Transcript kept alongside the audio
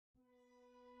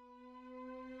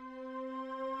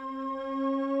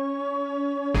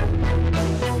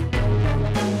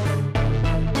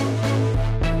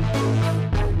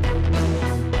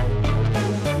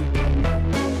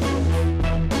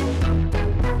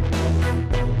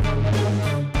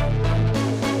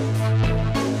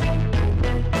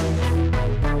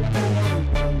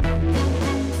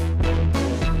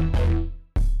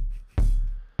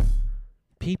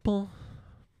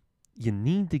you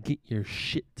need to get your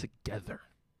shit together.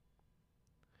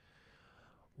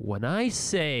 When I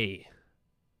say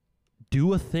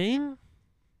do a thing,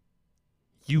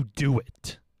 you do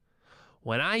it.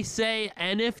 When I say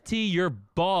NFT your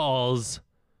balls,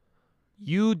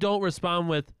 you don't respond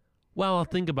with, well, I'll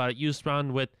think about it. You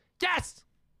respond with, yes!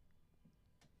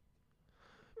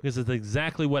 Because it's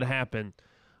exactly what happened.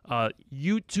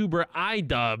 YouTuber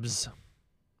iDubbbz,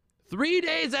 3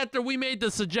 days after we made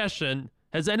the suggestion,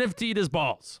 has NFT'd his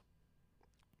balls.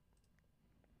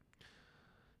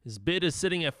 His bid is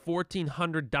sitting at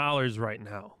 $1,400 right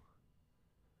now.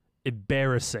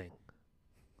 Embarrassing.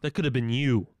 That could have been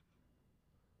you.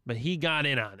 But he got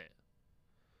in on it.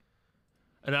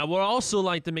 And I would also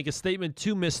like to make a statement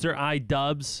to Mr.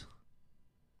 iDubbbz,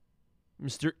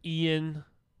 Mr. Ian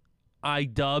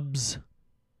iDubbbz,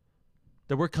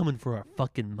 that we're coming for our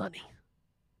fucking money.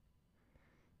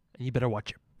 And you better watch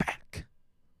your back.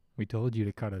 We told you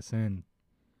to cut us in.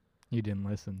 You didn't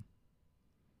listen.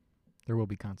 There will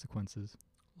be consequences.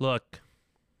 Look,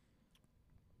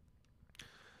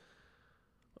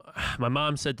 my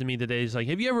mom said to me today, she's like,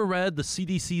 have you ever read the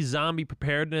CDC zombie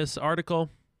preparedness article?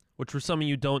 Which for some of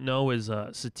you don't know is a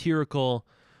satirical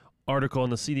article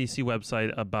on the CDC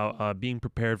website about being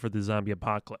prepared for the zombie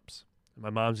apocalypse. And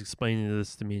my mom's explaining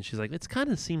this to me, and she's like, it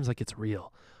kind of seems like it's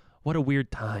real. What a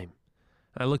weird time.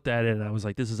 And I looked at it, and I was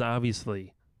like, this is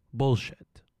obviously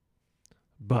bullshit.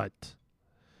 But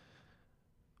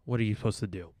what are you supposed to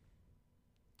do?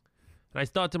 And I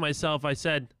thought to myself, I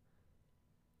said,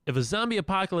 if a zombie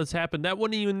apocalypse happened, that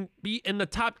wouldn't even be in the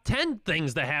top 10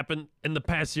 things that happened in the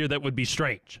past year that would be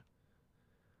strange.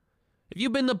 If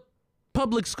you've been to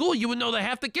public school, you would know that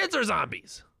half the kids are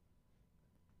zombies.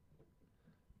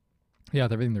 Yeah,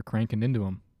 everything they're cranking into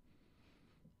them.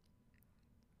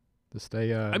 To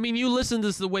stay, I mean, you listen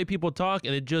to the way people talk,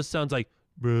 and it just sounds like,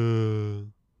 bruh.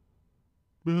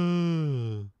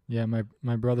 Bruh. Yeah, my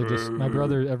brother,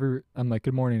 I'm like,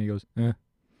 good morning, he goes, eh.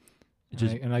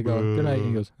 And I go, good night, and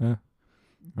he goes, eh.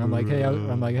 I'm like, hey,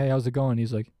 how's it going?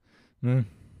 He's like, eh.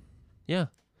 Yeah.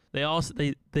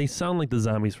 They sound like the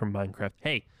zombies from Minecraft.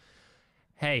 Hey,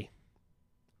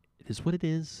 it is what it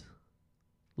is.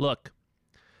 Look,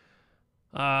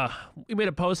 we made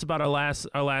a post about our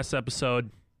last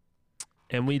episode,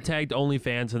 and we tagged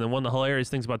OnlyFans, and then one of the hilarious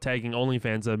things about tagging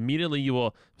OnlyFans, immediately you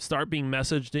will start being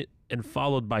messaged and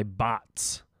followed by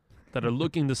bots that are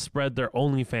looking to spread their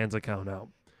OnlyFans account out,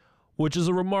 which is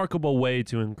a remarkable way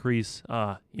to increase,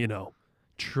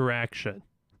 traction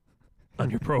on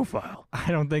your profile.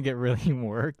 I don't think it really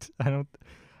worked.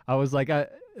 I was like,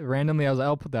 randomly,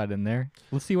 I'll put that in there.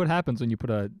 Let's see what happens when you put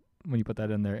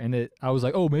that in there. And I was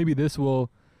like, oh, maybe this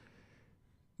will.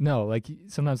 No, like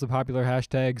sometimes the popular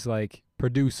hashtags like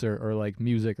producer or like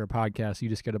music or podcast, you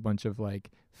just get a bunch of like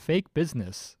fake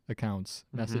business accounts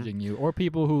messaging you, or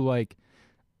people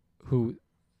who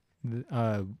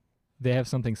they have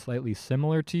something slightly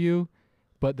similar to you,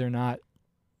 but they're not,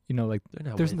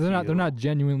 they're not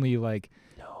genuinely like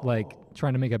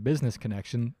trying to make a business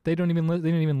connection. They didn't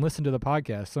even listen to the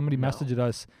podcast. Somebody messaged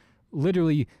us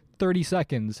literally 30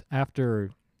 seconds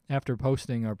after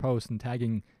posting our post and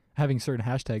having certain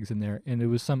hashtags in there, and it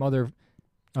was some other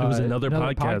it was another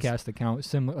podcast account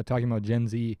similar, talking about Gen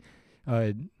Z,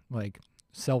 like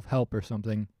self-help or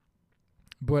something.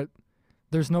 But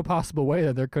there's no possible way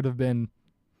that there could have been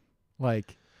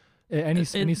like any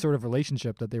sort of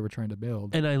relationship that they were trying to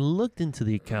build. And I looked into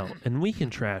the account, and we can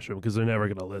trash them because they're never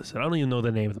going to listen. I don't even know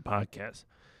the name of the podcast.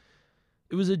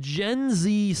 It was a Gen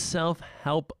Z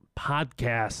self-help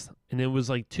podcast, and it was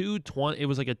like it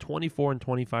was like a 24 and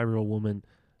 25-year-old woman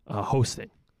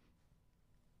hosting.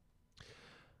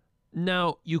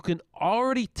 Now, you can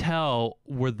already tell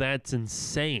where that's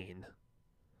insane,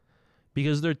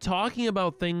 because they're talking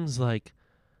about things like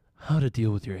how to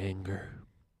deal with your anger,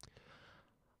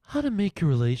 how to make your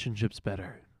relationships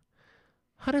better,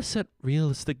 how to set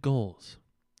realistic goals.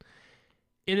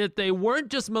 And if they weren't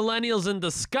just millennials in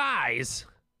disguise,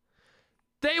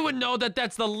 they would know that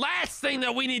that's the last thing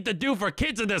that we need to do for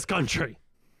kids in this country.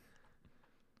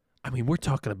 I mean, we're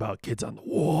talking about kids on the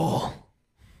wall,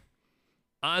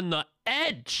 on the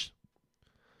edge,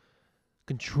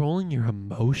 controlling your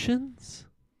emotions.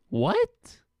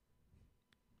 What?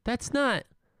 That's not.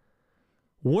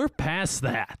 We're past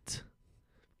that.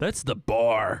 That's the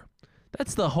bar.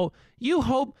 That's the whole. You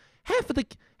hope half of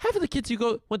the kids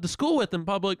you went to school with in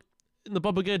the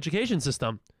public education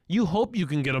system, you hope you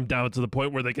can get them down to the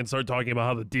point where they can start talking about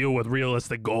how to deal with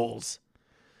realistic goals.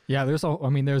 Yeah, there's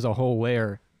a whole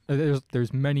layer.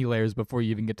 There's many layers before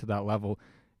you even get to that level,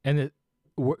 and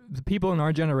the people in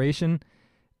our generation,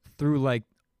 through like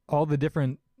all the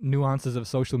different nuances of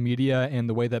social media and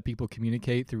the way that people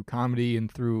communicate through comedy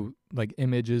and through like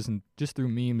images and just through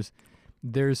memes.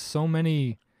 There's so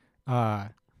many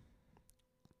like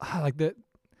that.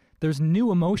 There's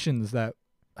new emotions that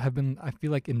have been, I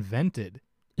feel like, invented.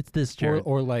 It's this, Jared.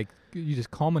 Or like you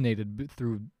just culminated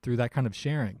through that kind of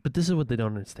sharing. But this is what they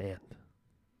don't understand.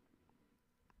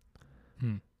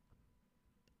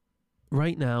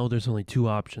 Right now, there's only two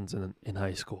options in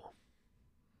high school.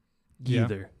 Yeah.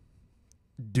 Either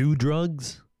do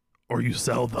drugs or you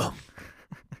sell them.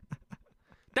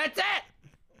 That's it.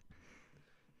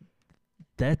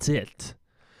 That's it.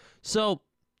 So,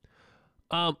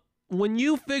 when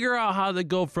you figure out how to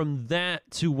go from that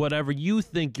to whatever you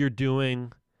think you're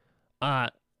doing,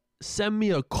 send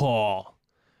me a call,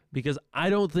 because I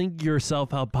don't think your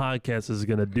self-help podcast is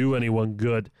going to do anyone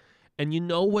good. And you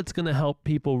know what's going to help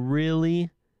people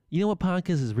really? You know what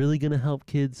podcast is really going to help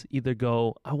kids either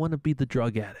go, I want to be the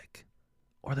drug addict,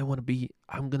 or they want to be,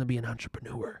 I'm going to be an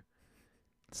entrepreneur.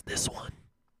 It's this one.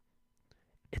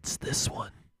 It's this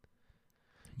one.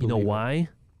 You know why?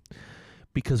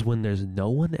 Because when there's no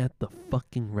one at the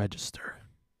fucking register,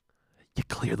 you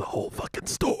clear the whole fucking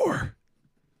store.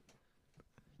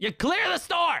 You clear the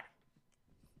store.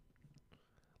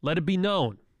 Let it be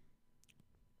known.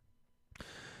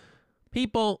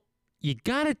 People, you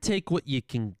gotta take what you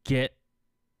can get,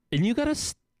 and you gotta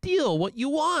steal what you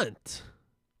want.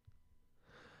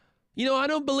 You know, I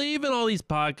don't believe in all these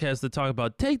podcasts that talk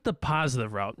about take the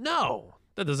positive route. No,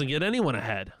 that doesn't get anyone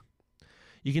ahead.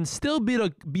 You can still be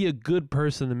a good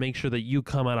person and make sure that you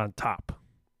come out on top.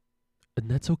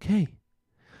 And that's okay.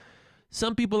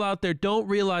 Some people out there don't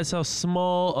realize how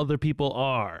small other people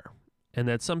are, and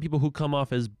that some people who come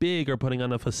off as big are putting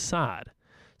on a facade.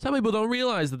 Some people don't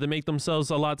realize that they make themselves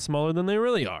a lot smaller than they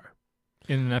really are.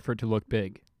 In an effort to look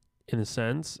big. In a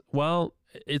sense. Well,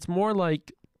 it's more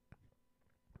like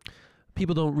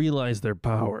people don't realize their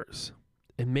powers.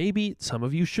 And maybe some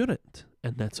of you shouldn't,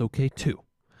 and that's okay too.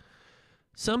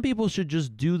 Some people should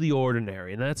just do the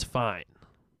ordinary, and that's fine.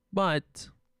 But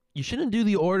you shouldn't do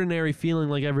the ordinary feeling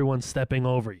like everyone's stepping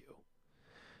over you.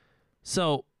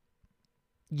 So,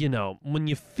 you know, when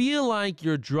you feel like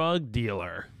your drug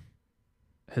dealer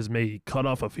has maybe cut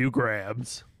off a few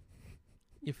grams,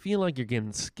 you feel like you're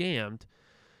getting scammed,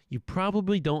 you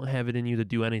probably don't have it in you to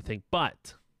do anything.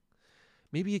 But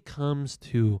maybe it comes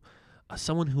to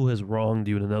someone who has wronged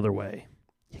you in another way.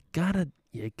 You gotta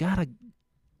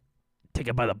take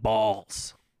it by the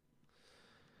balls.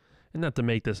 And not to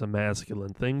make this a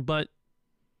masculine thing, but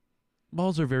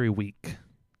balls are very weak.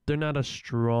 They're not a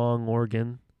strong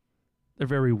organ. They're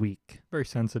very weak. Very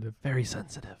sensitive. Very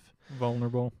sensitive.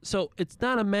 Vulnerable. So it's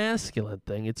not a masculine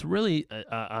thing. It's really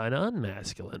an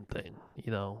unmasculine thing.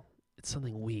 You know, it's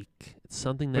something weak. It's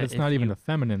something that. But it's not even a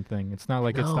feminine thing. It's not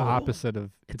like it's the No. opposite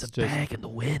of. It's a just, bag in the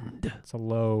wind. It's a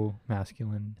low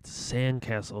masculine. It's a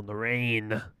sandcastle in the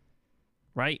rain.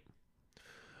 Right?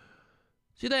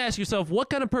 So you have to ask yourself, what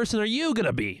kind of person are you going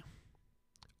to be?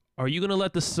 Are you going to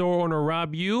let the store owner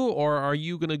rob you, or are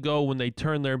you going to go when they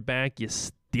turn their back, you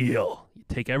steal? You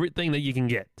take everything that you can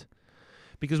get.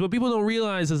 Because what people don't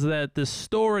realize is that the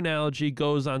store analogy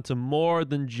goes on to more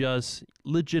than just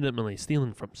legitimately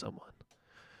stealing from someone.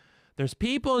 There's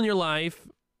people in your life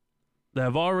that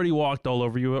have already walked all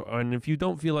over you, and if you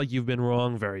don't feel like you've been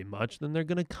wrong very much, then they're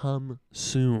going to come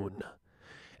soon.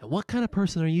 And what kind of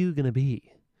person are you going to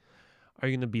be? Are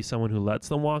you going to be someone who lets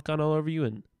them walk on all over you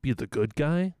and be the good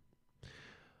guy?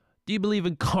 Do you believe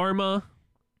in karma?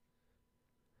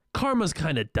 Karma's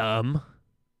kind of dumb.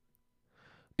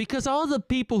 Because all the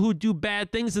people who do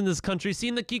bad things in this country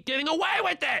seem to keep getting away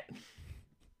with it.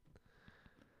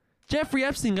 Jeffrey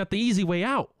Epstein got the easy way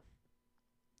out.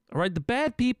 All right, the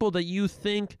bad people that you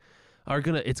think are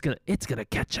it's gonna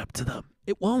catch up to them.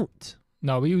 It won't.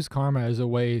 No, we use karma as a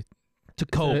way To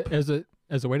cope. as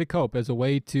a way to cope, as a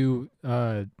way to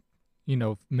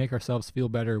make ourselves feel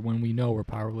better when we know we're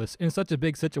powerless in such a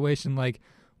big situation like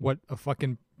what a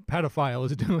fucking pedophile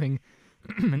is doing,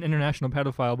 an international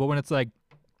pedophile. But when it's like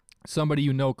somebody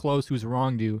you know close who's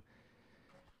wronged you,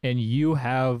 and you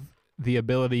have the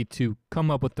ability to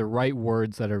come up with the right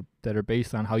words that are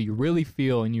based on how you really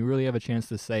feel, and you really have a chance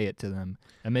to say it to them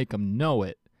and make them know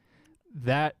it,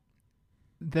 then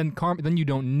you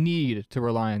don't need to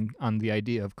rely on the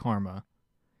idea of karma.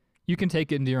 You can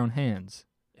take it into your own hands,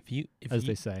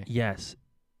 they say. Yes.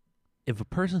 If a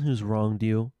person who's wronged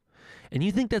you, and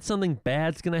you think that something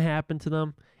bad's going to happen to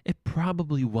them, it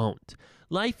probably won't.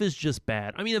 Life is just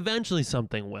bad. I mean, eventually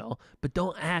something will, but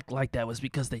don't act like that was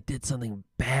because they did something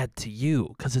bad to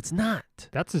you, because it's not.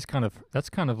 That's kind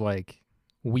of like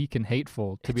weak and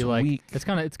hateful to be It's like weak. it's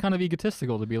kind of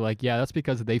egotistical to be like, yeah, that's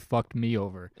because they fucked me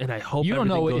over. And I hope You don't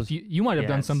know everything if goes- you might have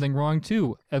done Yes. something wrong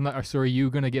too. And so are you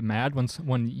gonna get mad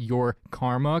when your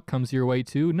karma comes your way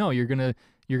too? No, you're gonna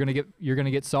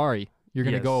get sorry. You're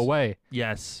gonna go Yes. away.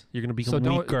 Yes, you're gonna become So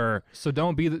don't- weaker. So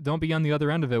don't be on the other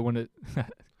end of it when it.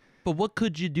 But what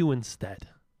could you do instead?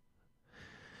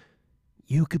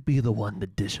 You could be the one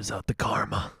that dishes out the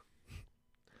karma.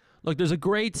 Look, there's a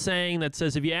great saying that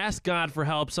says if you ask God for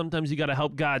help, sometimes you got to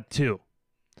help God too.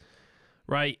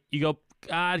 Right? You go,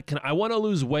 God, I want to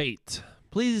lose weight.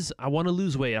 Please, I want to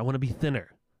lose weight. I want to be thinner.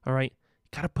 All right?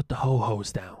 You got to put the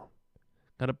ho-hos down.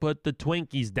 Got to put the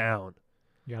Twinkies down.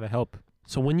 You gotta help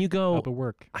So when you go, it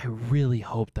work. I really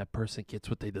hope that person gets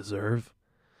what they deserve.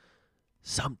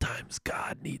 Sometimes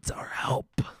God needs our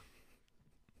help.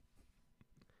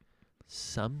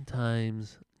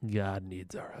 Sometimes God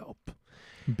needs our help.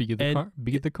 Be And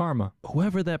the karma.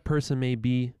 Whoever that person may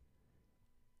be,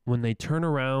 when they turn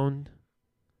around,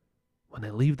 when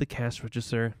they leave the cash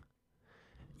register,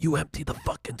 you empty the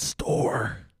fucking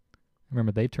store.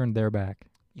 Remember, they turned their back.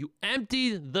 You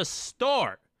empty the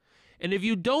store. And if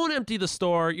you don't empty the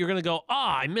store, you're going to go,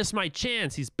 I missed my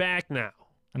chance. He's back now.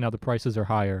 And now the prices are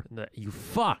higher. And you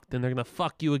fucked, and they're going to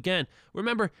fuck you again.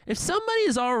 Remember, if somebody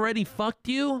has already fucked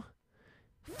you,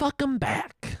 fuck them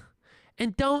back.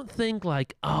 And don't think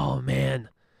like, oh, man,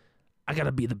 I got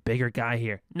to be the bigger guy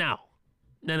here. No.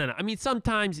 I mean,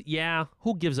 sometimes, yeah,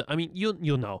 who gives a... I mean,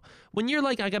 you'll know. When you're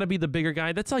like, I got to be the bigger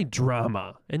guy, that's like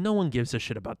drama. And no one gives a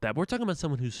shit about that. We're talking about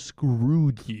someone who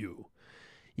screwed you.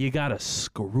 You got to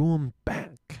screw them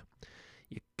back.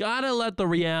 You got to let the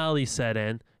reality set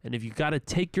in. And if you got to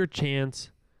take your chance,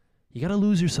 you got to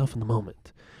lose yourself in the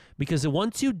moment. Because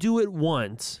once you do it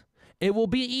once, it will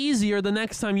be easier the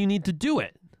next time you need to do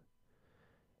it.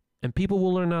 And people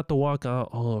will learn not to walk all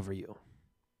over you.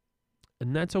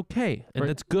 And that's okay. And Right.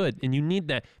 that's good. And you need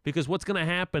that. Because what's going to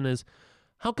happen is,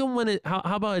 how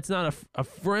about it's not a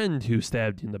friend who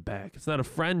stabbed you in the back? It's not a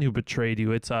friend who betrayed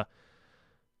you. It's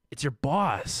your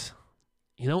boss.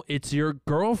 You know, it's your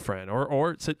girlfriend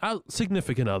or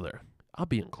significant other. I'll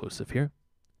be inclusive here.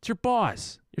 It's your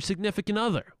boss, your significant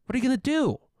other. What are you going to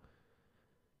do?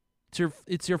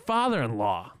 It's your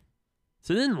father-in-law. It's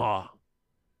an in-law.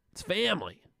 It's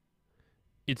family.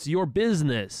 It's your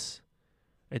business.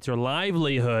 It's your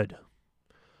livelihood.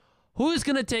 Who's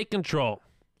going to take control?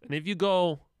 And if you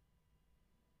go,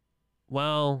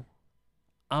 well,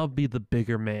 I'll be the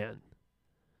bigger man,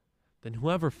 then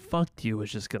whoever fucked you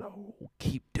is just going to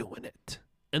keep doing it.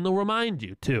 And they'll remind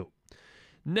you, too.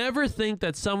 Never think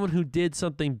that someone who did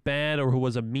something bad or who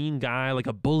was a mean guy, like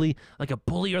a bully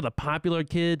or the popular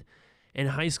kid in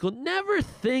high school, never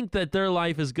think that their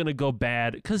life is going to go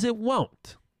bad, because it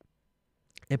won't.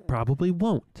 It probably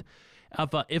won't.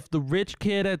 If the rich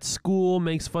kid at school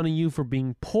makes fun of you for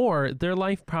being poor, their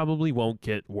life probably won't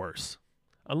get worse.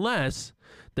 Unless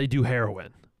they do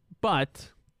heroin.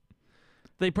 But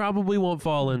they probably won't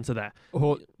fall into that.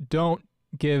 Well, don't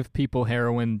give people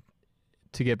heroin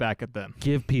to get back at them.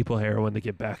 Give people heroin to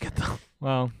get back at them.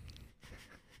 Well,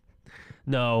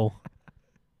 No.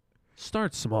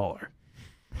 Start smaller.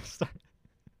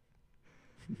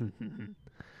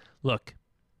 Look.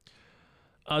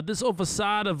 This whole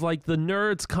facade of like the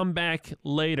nerds come back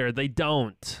later. They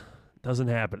don't. Doesn't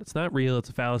happen. It's not real. It's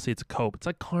a fallacy. It's a cope. It's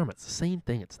like karma. It's the same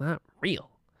thing. It's not real.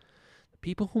 The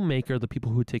people who make are the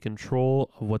people who take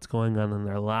control of what's going on in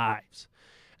their lives.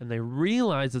 And they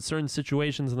realize that certain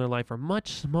situations in their life are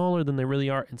much smaller than they really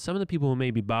are. And some of the people who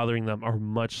may be bothering them are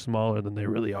much smaller than they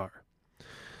really are.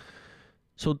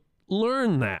 So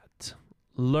learn that.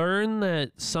 Learn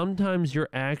that sometimes your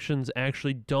actions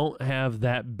actually don't have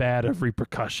that bad of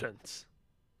repercussions.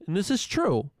 And this is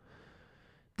true.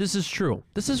 This is true.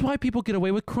 This is why people get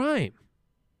away with crime.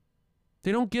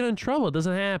 They don't get in trouble. It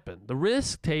doesn't happen. The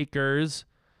risk takers...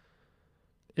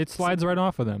 it slides right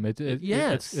off of them.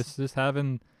 Yes. It's just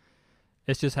having...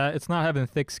 it's not having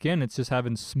thick skin. It's just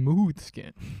having smooth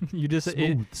skin. You just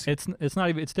Smooth skin. it's not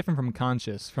even. It's different from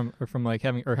conscious from like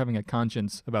having a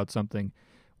conscience about something,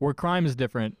 where crime is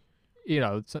different. You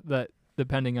know, it's that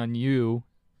depending on you,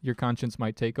 your conscience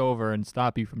might take over and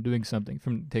stop you from doing something,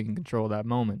 from taking control of that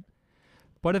moment.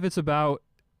 But if it's about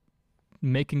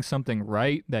making something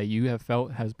right that you have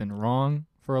felt has been wrong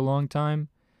for a long time,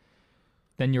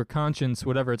 then your conscience,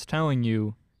 whatever it's telling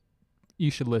you,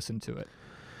 you should listen to it.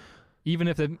 Even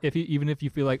if you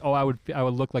feel like, oh, I would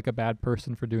look like a bad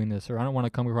person for doing this, or I don't want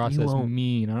to come across You as won't.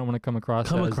 mean. I don't want to come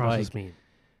across as mean.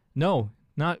 No,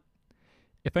 not.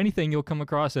 If anything, you'll come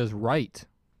across as right.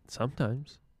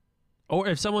 Sometimes. Or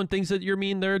if someone thinks that you're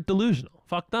mean, they're delusional.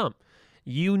 Fuck them.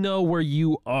 You know where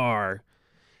you are.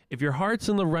 if your heart's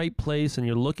in the right place and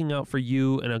you're looking out for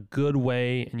you in a good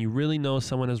way and you really know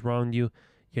someone has wronged you,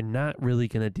 you're not really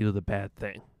going to do the bad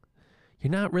thing.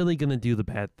 You're not really going to do the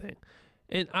bad thing.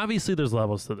 And obviously there's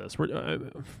levels to this.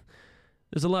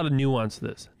 There's a lot of nuance to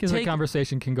this. Because the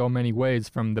conversation can go many ways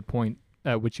from the point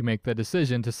at which you make the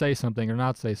decision to say something or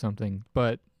not say something.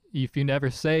 But if you never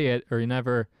say it,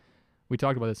 or we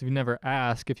talked about this, if you never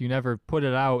ask, if you never put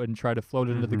it out and try to float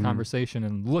it into the conversation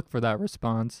and look for that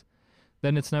response,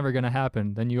 then it's never going to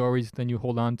happen. Then you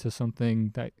hold on to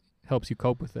something that helps you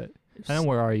cope with it. And then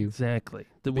where are you? Exactly.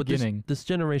 What this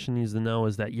generation needs to know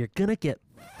is that you're going to get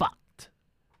fucked.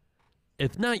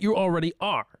 If not, you already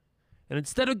are. And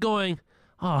instead of going,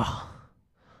 oh,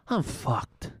 I'm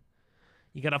fucked,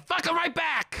 you got to fuck them right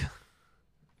back.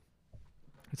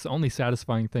 It's the only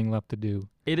satisfying thing left to do.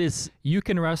 It is. You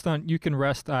can rest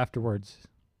afterwards.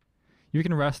 You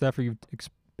can rest after you've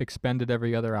expended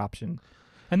every other option.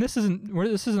 And this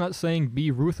is not saying be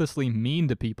ruthlessly mean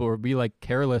to people or be like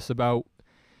careless about.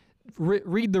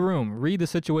 Read the room, read the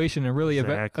situation, and really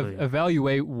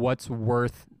evaluate what's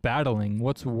worth battling,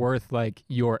 what's worth like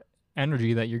your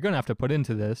energy that you're gonna have to put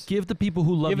into this. Give the people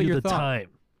who love you the time.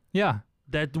 Yeah.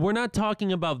 That we're not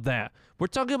talking about that. We're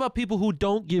talking about people who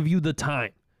don't give you the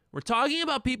time. We're talking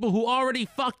about people who already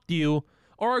fucked you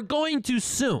or are going to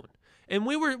soon. And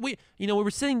we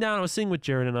were sitting down. I was sitting with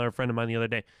Jared, another friend of mine, the other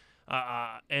day,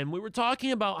 and we were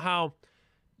talking about how,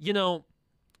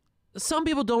 some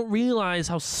people don't realize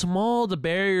how small the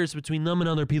barriers between them and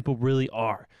other people really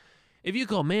are. If you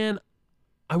go, man,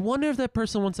 I wonder if that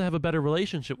person wants to have a better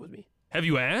relationship with me. Have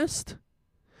you asked?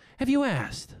 Have you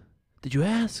asked? Did you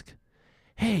ask?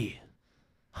 Hey,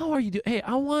 how are you doing? Hey,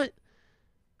 I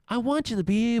want you to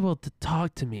be able to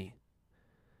talk to me.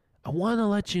 I want to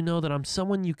let you know that I'm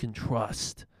someone you can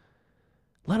trust.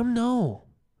 Let them know.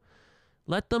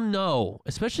 Let them know,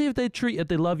 especially if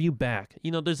they love you back.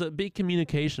 There's a big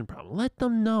communication problem. Let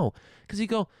them know. Because you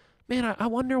go, man, I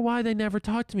wonder why they never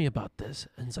talked to me about this.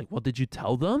 And it's like, well, did you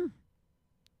tell them?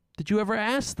 Did you ever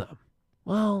ask them?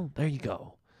 Well, there you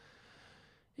go.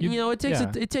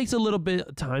 It takes a little bit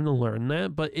of time to learn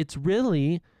that, but it's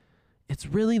really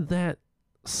that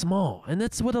small. And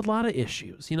that's what a lot of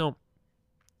issues,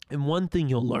 And one thing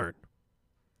you'll learn.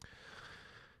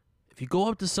 If you go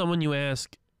up to someone, you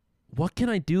ask, what can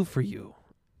I do for you?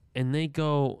 And they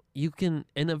go, you can,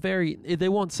 they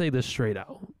won't say this straight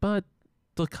out, but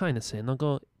they'll kind of say, and they'll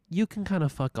go, you can kind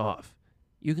of fuck off.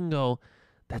 You can go,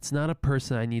 that's not a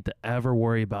person I need to ever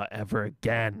worry about ever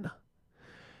again.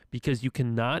 Because you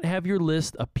cannot have your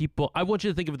list of people. I want you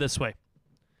to think of it this way.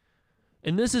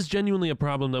 And this is genuinely a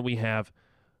problem that we have.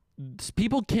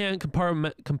 People can't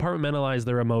compartmentalize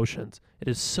their emotions. It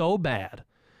is so bad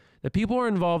that people are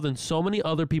involved in so many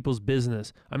other people's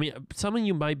business. I mean, some of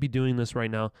you might be doing this right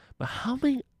now, but how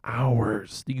many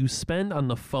hours do you spend on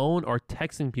the phone or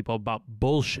texting people about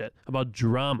bullshit, about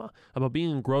drama, about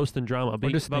being engrossed in drama? We're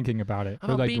just thinking about it.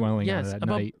 We're like dwelling on it at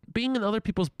night. Being in other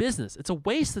people's business. It's a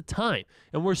waste of time.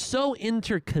 And we're so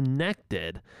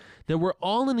interconnected that we're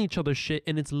all in each other's shit,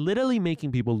 and it's literally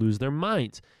making people lose their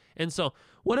minds. And so,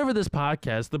 whatever this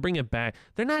podcast, to bring it back,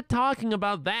 they're not talking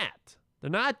about that. They're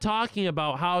not talking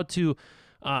about how to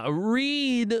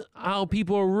read how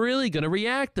people are really going to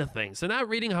react to things. They're not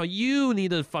reading how you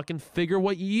need to fucking figure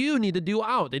what you need to do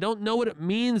out. They don't know what it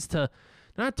means to.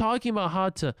 They're not talking about how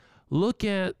to look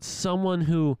at someone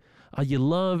who you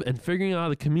love and figuring out how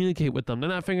to communicate with them. They're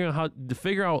not figuring out how to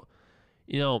figure out,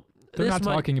 They're not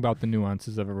talking about the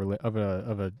nuances of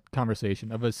a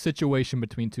conversation, of a situation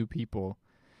between two people.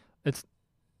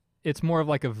 It's more of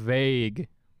like a vague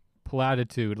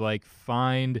platitude,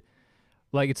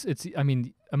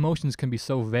 emotions can be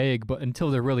so vague, but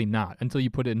until they're really not, until you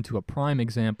put it into a prime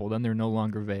example, then they're no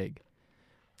longer vague.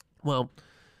 Well,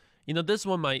 this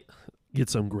one might get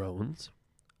some groans,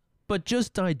 but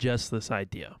just digest this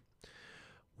idea.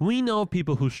 We know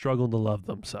people who struggle to love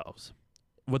themselves.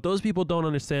 What those people don't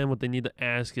understand, what they need to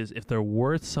ask is if they're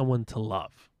worth someone to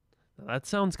love. Now, that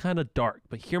sounds kind of dark,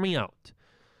 but hear me out.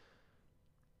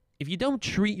 If you don't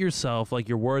treat yourself like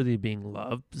you're worthy of being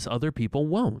loved, other people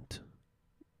won't.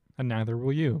 And neither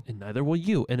will you.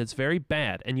 And it's very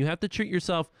bad. And you have to treat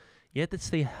yourself, you have to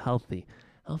stay healthy,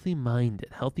 healthy-minded,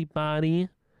 healthy body,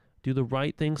 do the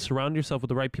right thing, surround yourself with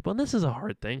the right people. And this is a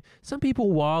hard thing. Some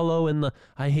people wallow in the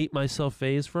I hate myself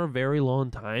phase for a very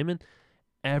long time. And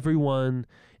everyone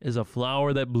is a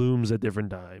flower that blooms at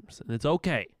different times. And it's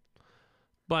okay.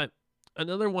 But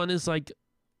another one is like,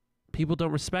 people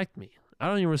don't respect me. I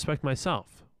don't even respect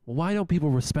myself. Well, why don't people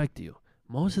respect you?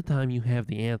 Most of the time, you have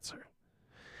the answer.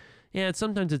 Yeah,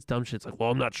 sometimes it's dumb shit. It's like,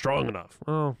 well, I'm not strong enough.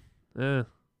 Well, not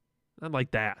like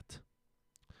that.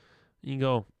 You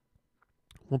go,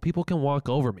 well, people can walk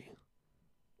over me.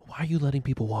 Why are you letting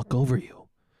people walk over you?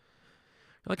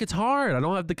 Like, it's hard. I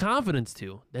don't have the confidence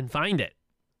to. Then find it.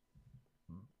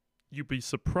 You'd be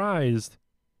surprised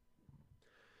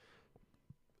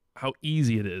how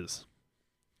easy it is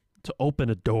to open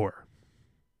a door.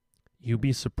 You'd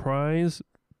be surprised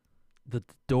that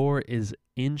the door is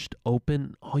inched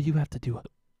open. All you have to do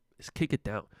is kick it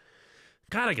down.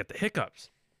 God, I get the hiccups.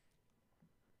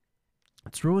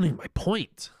 It's ruining my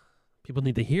point. People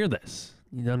need to hear this.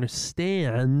 You need to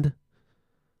understand.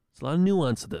 There's a lot of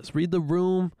nuance to this. Read the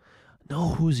room. Know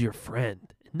who's your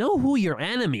friend. Know who your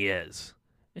enemy is.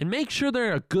 And make sure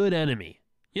they're a good enemy.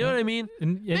 You know what I mean?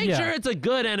 Make sure it's a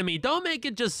good enemy. Don't make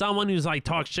it just someone who's like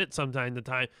talks shit from time to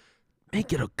time.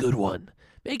 Make it a good one.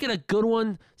 Make it a good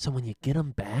one so when you get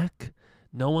them back,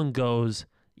 no one goes,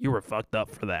 you were fucked up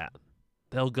for that.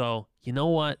 They'll go, you know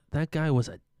what? That guy was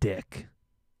a dick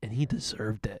and he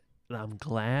deserved it. And I'm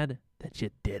glad that you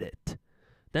did it.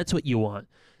 That's what you want.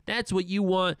 That's what you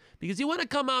want, because you want to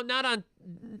come out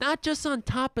not just on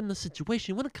top in the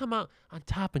situation. You want to come out on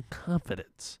top in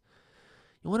confidence.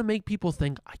 You want to make people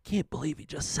think, I can't believe he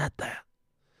just said that.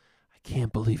 I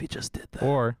can't believe he just did that.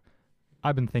 Or,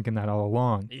 I've been thinking that all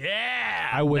along.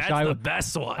 Yeah, that's the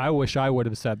best one. I wish I would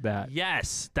have said that.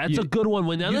 Yes, that's a good one.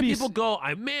 When other people go,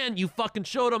 man, you fucking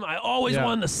showed him. I always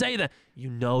wanted to say that. You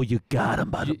know you got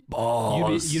him by the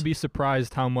balls. You'd be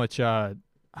surprised how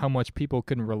much people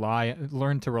can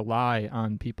learn to rely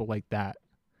on people like that.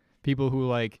 People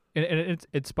who it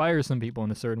inspires some people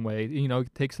in a certain way. You know,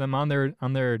 it takes them on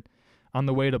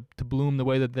the way to bloom the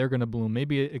way that they're going to bloom.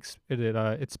 Maybe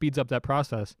it speeds up that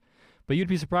process. But you'd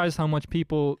be surprised how much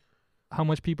people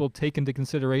take into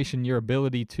consideration your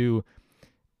ability to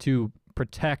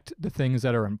protect the things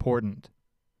that are important.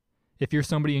 If you're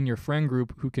somebody in your friend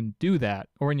group who can do that,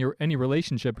 or in any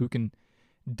relationship who can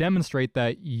demonstrate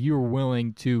that you're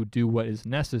willing to do what is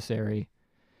necessary,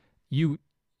 you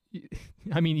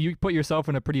put yourself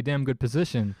in a pretty damn good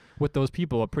position with those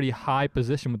people, a pretty high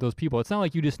position with those people. It's not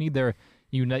like you just need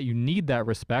you need that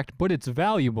respect, but it's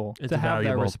valuable to have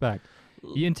that respect.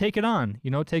 You can take it on,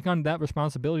 take on that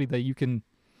responsibility that you can.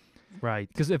 Right.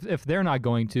 Because if they're not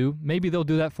going to, maybe they'll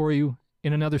do that for you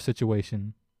in another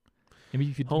situation. Maybe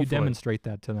you demonstrate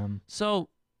that to them. So,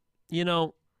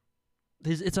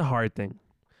 it's a hard thing.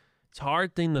 It's a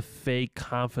hard thing to fake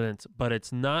confidence, but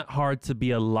it's not hard to be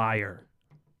a liar.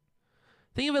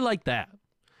 Think of it like that.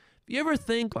 If you ever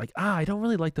think I don't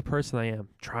really like the person I am,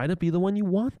 try to be the one you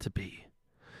want to be.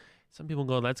 Some people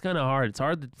go, that's kind of hard. It's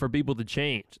hard for people to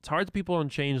change. It's hard for people to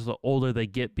change the older they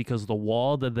get, because the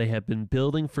wall that they have been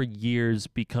building for years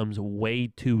becomes way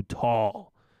too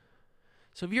tall.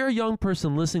 So if you're a young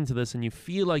person listening to this and you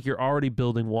feel like you're already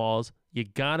building walls, you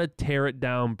got to tear it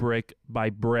down brick by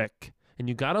brick. And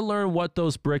you got to learn what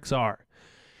those bricks are.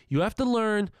 You have to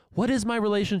learn, what is my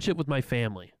relationship with my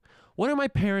family? What are my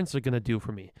parents going to do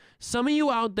for me? Some of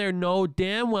you out there know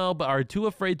damn well, but are too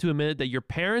afraid to admit it, that your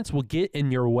parents will get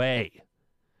in your way.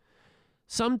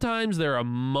 Sometimes they're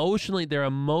emotionally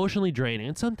draining,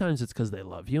 and sometimes it's because they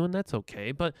love you, and that's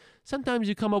okay. But sometimes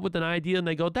you come up with an idea and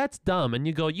they go, that's dumb. And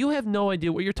you go, you have no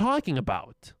idea what you're talking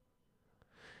about.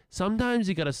 Sometimes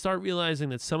you got to start realizing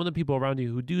that some of the people around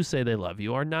you who do say they love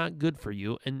you are not good for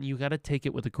you, and you got to take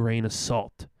it with a grain of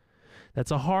salt.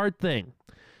 That's a hard thing.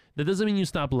 That doesn't mean you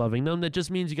stop loving them. That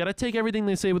just means you got to take everything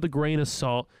they say with a grain of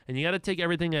salt, and you got to take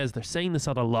everything as they're saying this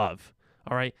out of love.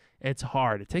 All right? It's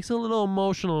hard. It takes a little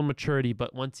emotional maturity,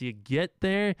 but once you get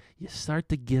there, you start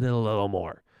to get it a little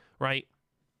more, right?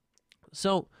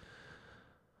 So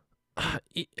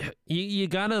you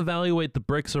got to evaluate the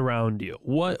bricks around you.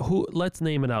 Let's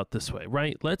name it out this way,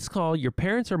 right? Let's call your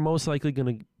parents are most likely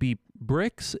going to be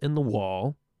bricks in the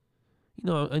wall.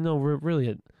 I know we're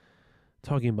really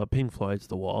talking about Pink Floyd's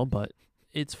The Wall, but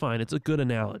it's fine. It's a good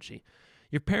analogy.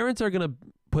 Your parents are going to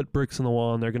put bricks in the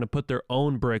wall, and they're going to put their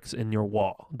own bricks in your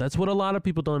wall. That's what a lot of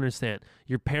people don't understand.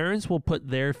 Your parents will put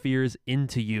their fears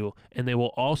into you, and they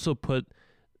will also put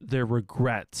their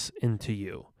regrets into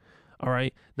you. All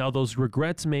right? Now, those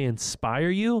regrets may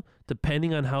inspire you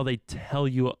depending on how they tell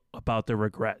you about their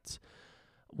regrets.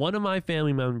 One of my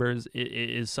family members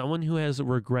is someone who has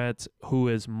regrets, who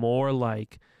is more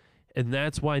like, and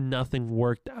that's why nothing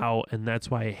worked out, and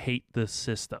that's why I hate this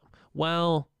system.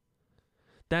 Well,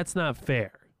 that's not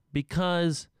fair,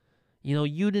 because,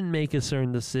 you didn't make a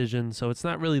certain decision, so it's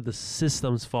not really the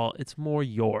system's fault. It's more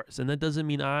yours. And that doesn't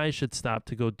mean I should stop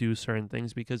to go do certain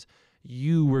things because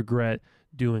you regret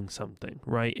doing something,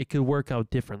 right? It could work out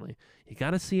differently. You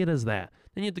got to see it as that.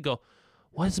 Then you have to go,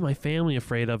 what is my family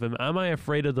afraid of? Am I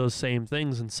afraid of those same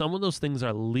things? And some of those things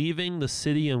are leaving the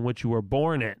city in which you were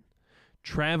born in.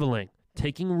 traveling,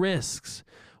 taking risks.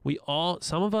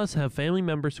 Some of us have family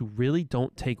members who really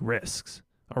don't take risks,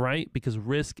 all right? Because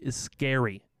risk is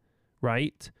scary,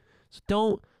 right?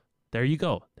 So there you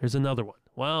go. There's another one.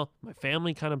 Well, my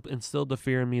family kind of instilled the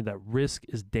fear in me that risk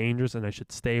is dangerous and I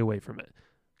should stay away from it.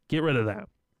 Get rid of that.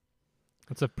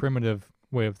 That's a primitive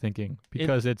way of thinking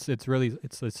because it's really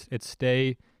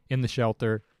stay in the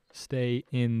shelter, stay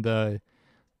in the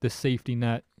safety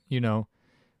net,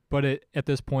 But at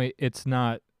this point, it's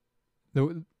not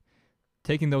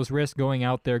taking those risks, going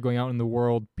out in the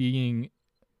world, being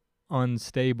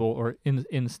unstable or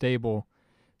unstable.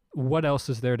 What else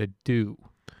is there to do?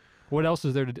 What else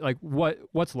is there to do? Like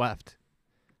what's left?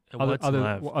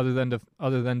 Other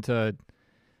than to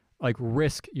like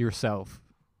risk yourself.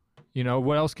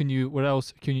 What else can you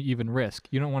even risk?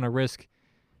 You don't want to risk,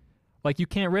 like you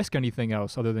can't risk anything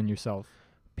else other than yourself.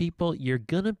 People, you're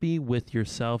going to be with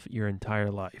yourself your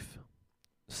entire life.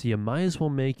 So you might as well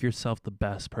make yourself the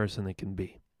best person it can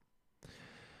be.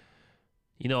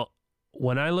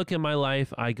 When I look at my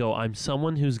life, I go, I'm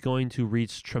someone who's going to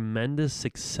reach tremendous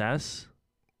success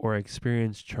or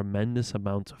experience tremendous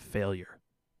amounts of failure.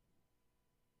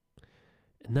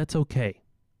 And that's okay.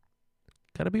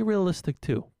 Got to be realistic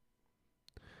too.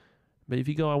 But if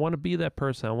you go, I want to be that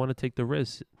person, I want to take the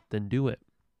risk, then do it.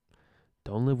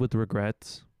 Don't live with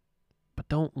regrets, but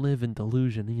don't live in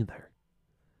delusion either.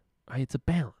 Right? It's a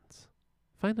balance.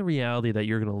 Find the reality that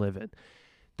you're going to live in.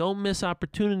 Don't miss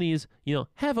opportunities.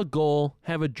 Have a goal,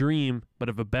 have a dream, but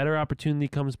if a better opportunity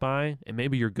comes by and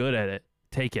maybe you're good at it,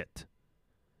 take it.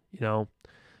 It's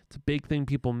a big thing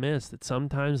people miss, that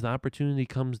sometimes the opportunity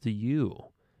comes to you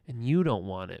and you don't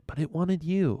want it, but it wanted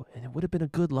you and it would have been a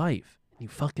good life. And you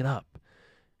fuck it up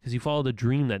because you followed a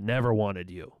dream that never wanted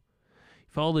you. You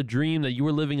followed a dream that you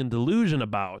were living in delusion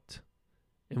about.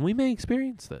 And we may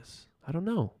experience this. I don't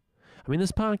know.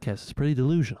 This podcast is pretty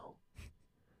delusional.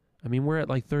 We're at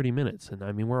like 30 minutes and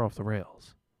we're off the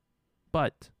rails.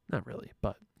 But, not really,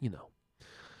 but,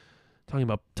 talking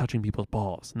about touching people's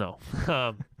balls. No.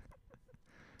 But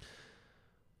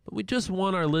we just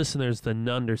want our listeners to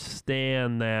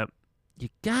understand that you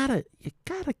gotta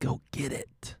go get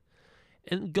it.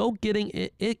 And go getting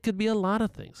it could be a lot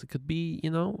of things. It could be,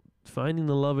 finding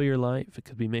the love of your life. It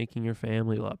could be making your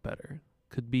family a lot better.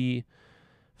 It could be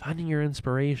finding your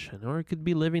inspiration, or it could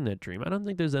be living that dream. I don't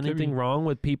think there's anything wrong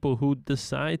with people who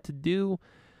decide to do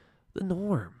the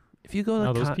norm. If you go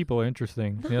to those people are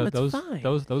interesting. No, it's fine.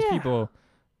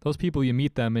 Those people, you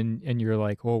meet them and you're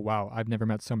like, oh wow, I've never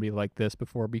met somebody like this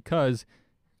before, because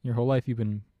your whole life you've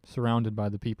been surrounded by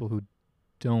the people who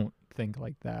don't think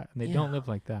like that and they don't live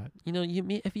like that. You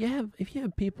meet if you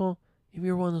have people, if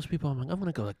you're one of those people, I'm like, I'm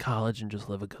gonna go to college and just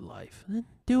live a good life. Then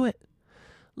do it.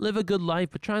 Live a good life,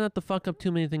 but try not to fuck up too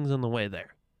many things on the way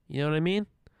there. You know what I mean?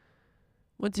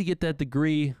 Once you get that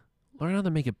degree, learn how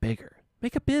to make it bigger.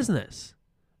 Make a business.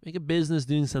 Make a business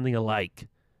doing something you like.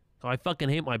 Oh, I fucking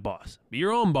hate my boss. Be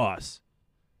your own boss.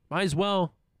 Might as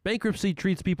well. Bankruptcy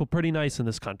treats people pretty nice in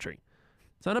this country.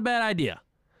 It's not a bad idea.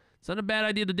 It's not a bad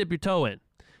idea to dip your toe in.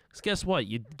 Because guess what?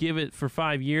 You give it for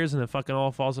 5 years and it fucking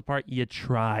all falls apart. You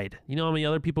tried. You know how many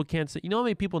other people can't say? You know how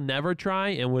many people never try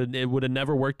and it would have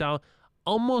never worked out?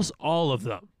 Almost all of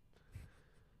them.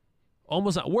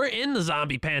 We're in the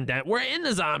zombie pandemic. We're in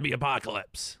the zombie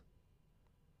apocalypse.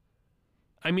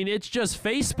 It's just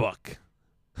Facebook.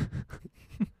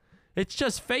 It's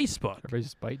just Facebook. Everybody's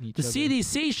just biting each other. The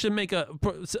CDC should make a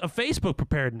Facebook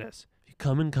preparedness. If you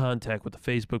come in contact with a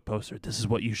Facebook poster, this is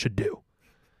what you should do.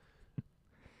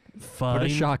 Put a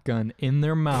shotgun in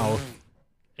their mouth.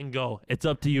 And go. It's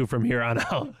up to you from here on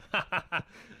out.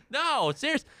 No,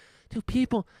 seriously. Dude,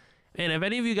 people... Man, if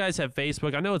any of you guys have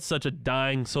Facebook, I know it's such a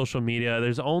dying social media.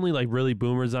 There's only like really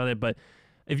boomers on it, but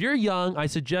if you're young, I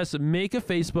suggest make a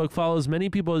Facebook, follow as many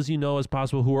people as you know as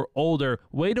possible who are older.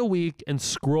 Wait a week and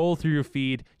scroll through your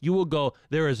feed. You will go,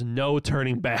 there is no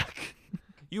turning back.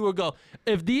 You will go,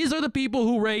 if these are the people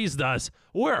who raised us,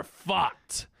 we're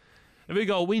fucked. If we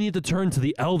go, we need to turn to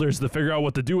the elders to figure out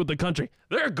what to do with the country.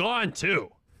 They're gone too.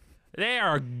 They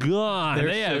are gone.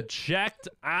 They have checked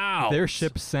out. Their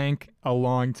ship sank a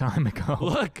long time ago.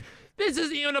 Look, this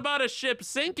isn't even about a ship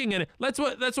sinking. And that's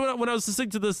what when I was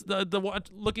listening to this,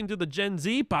 looking to the Gen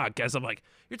Z podcast, I'm like,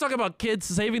 you're talking about kids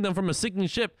saving them from a sinking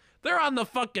ship. They're on the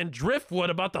fucking driftwood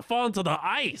about to fall into the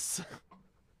ice.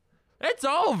 It's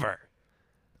over.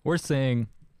 We're saying,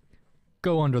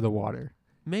 go under the water.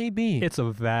 Maybe. It's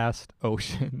a vast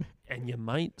ocean. And you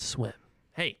might swim.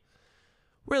 Hey,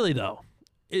 really though.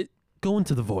 Go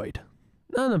into the void.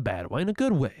 Not in a bad way, in a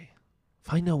good way.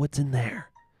 Find out what's in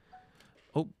there.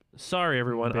 Oh, Sorry,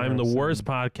 everyone. I'm the worst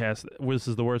podcast. This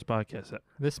is the worst podcast ever.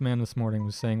 This man this morning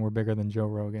was saying we're bigger than Joe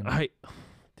Rogan.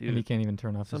 Dude, and he can't even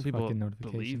turn off some his people fucking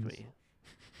notifications. believe me.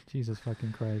 Jesus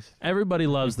fucking Christ. Everybody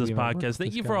loves this Believe it. podcast. What's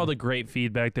Thank this you for all guy? the great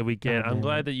feedback that we get. God I'm damn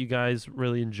glad it. that you guys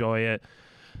really enjoy it.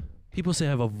 People say I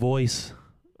have a voice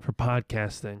for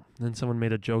podcasting. And then someone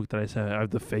made a joke that I said I have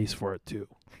the face for it too.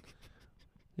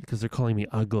 Because they're calling me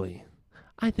ugly.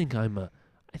 I think I'm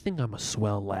a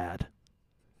swell lad.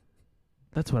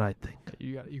 That's what I think.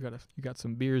 You got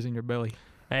some beers in your belly.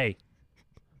 Hey,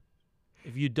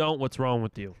 if you don't, what's wrong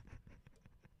with you?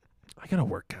 I gotta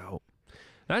work out.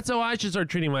 That's how I should start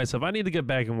treating myself. I need to get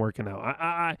back and working out.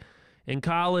 I in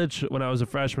college when I was a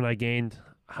freshman, I gained.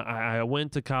 I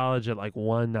went to college at like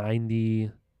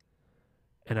 190,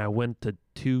 and I went to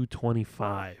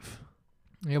 225.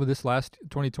 Yeah, but this last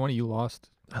 2020 you lost.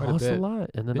 I quite lost a bit. lot,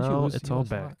 and then Didn't you now lose- it's you all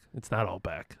lost a lot? back. It's not all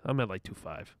back. I'm at like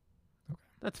 2.5. Okay.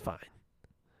 That's fine.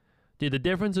 Dude, the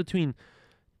difference between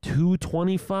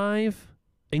 225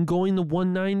 and going to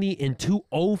 190 and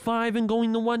 205 and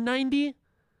going to 190?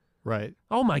 Right.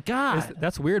 Oh my God.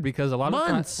 That's weird because a lot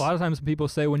Months. of times people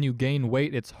say when you gain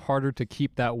weight, it's harder to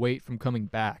keep that weight from coming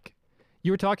back.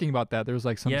 You were talking about that. There's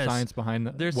like some Yes. science behind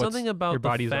that. There's something about your the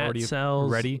body's fat already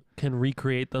cells ready. can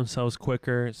recreate themselves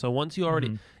quicker. So once you already,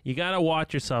 Mhm. you got to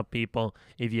watch yourself, people.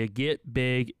 If you get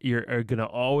big, you're going to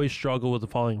always struggle with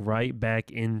falling right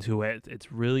back into it.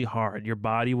 It's really hard. Your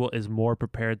body is more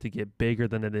prepared to get bigger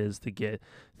than it is to get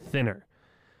thinner.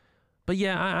 But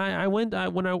yeah, when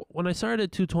I started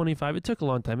at 225, it took a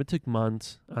long time. It took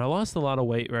months. And I lost a lot of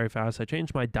weight very fast. I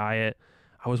changed my diet.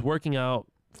 I was working out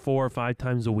 4 or 5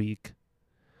 times a week.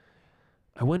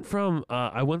 I went from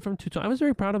I was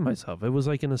very proud of myself. It was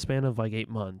like in a span of like 8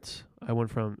 months. I went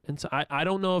from, and so I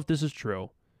don't know if this is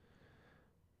true.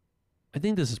 I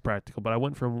think this is practical, but I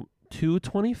went from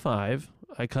 225.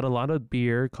 I cut a lot of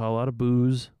beer, cut a lot of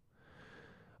booze.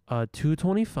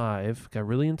 225. Got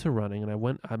really into running,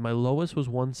 and my lowest was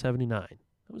 179.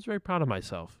 I was very proud of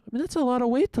myself. I mean, that's a lot of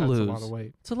weight to That's lose. a lot of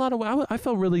weight. It's a lot of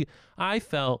weight. I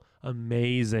felt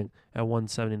amazing at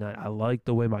 179. I liked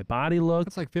the way my body looked.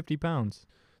 That's like 50 pounds.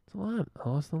 It's a lot. I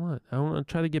lost a lot. I want to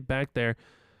try to get back there.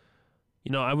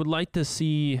 You know, I would like to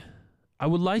see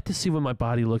what my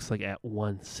body looks like at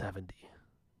 170.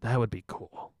 That would be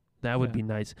cool. That would Yeah. be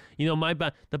nice. You know,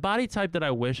 the body type that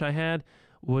I wish I had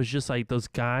was just like those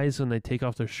guys when they take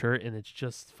off their shirt and it's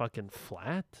just fucking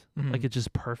flat. Mhm. Like it's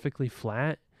just perfectly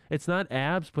flat. It's not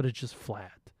abs, but it's just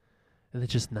flat. And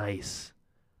it's just nice.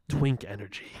 Twink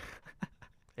energy.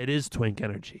 It is twink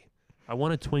energy. I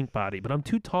want a twink body, but I'm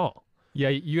too tall. Yeah,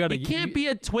 you gotta. You can't be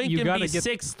a twink you and gotta be get-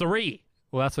 6'3".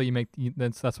 Well, that's why you make.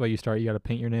 That's why you start. You gotta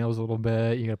paint your nails a little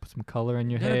bit. You gotta put some color in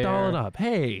your You hair. gotta doll it up.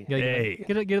 Hey, You gotta hey.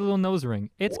 get a little nose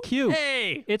ring. It's cute.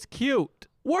 Hey, It's cute.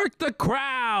 work the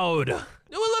crowd.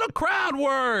 Do a little crowd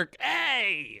work.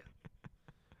 Hey.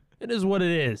 It is what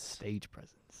it is. Stage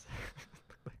presence.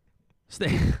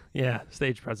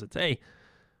 Stage presence. Hey,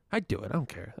 I'd do it. I don't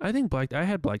care. I think I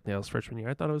had black nails freshman year.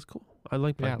 I thought it was cool. I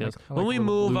like black Yeah, nails. I When like we little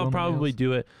move, blue I'll on the probably nails.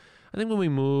 do it. I think when we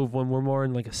move, when we're more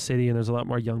in like a city and there's a lot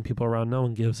more young people around, no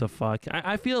one gives a fuck.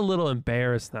 I feel a little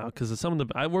embarrassed now because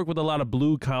I work with a lot of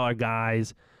blue collar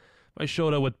guys. If I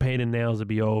showed up with painted nails, it'd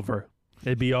be over.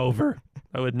 It'd be over.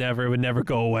 It would never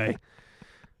go away.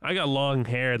 I got long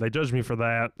hair. They judge me for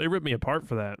that. They rip me apart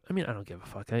for that. I mean, I don't give a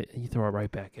fuck. You throw it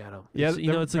right back at them. Yeah, It's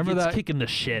like remember it's that- kicking the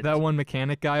shit. That one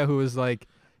mechanic guy who was like,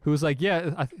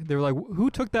 yeah. They were like,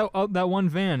 who took that one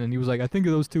van? And he was like, I think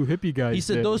of those two hippie guys. He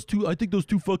said did." I think those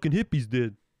two fucking hippies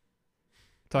did.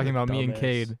 Talking about me and Dumbass.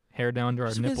 Cade, hair down to our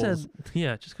Just 'cause nipples.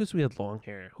 just because we had long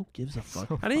hair. Who gives a fuck?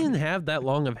 So I didn't even have that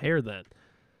long of hair then.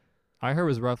 Our hair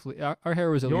was roughly. Our hair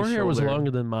was at Your least hair was shoulder.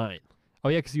 longer than mine. Oh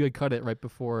yeah, because you had cut it right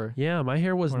before Yeah, my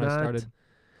hair was when I not. started.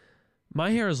 My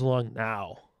hair is long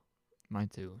now. Mine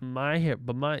too. My hair,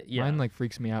 but Mine like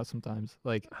freaks me out sometimes.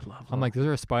 Like I love. I'm like, is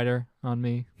there a spider on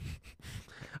me?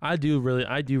 I do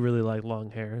really like long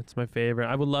hair. It's my favorite.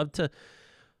 I would love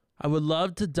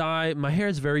to dye. My hair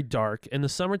is very dark. In the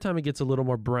summertime, it gets a little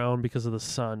more brown because of the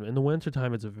sun. In the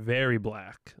wintertime, it's very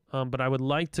black. But I would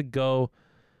like to do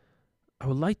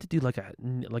like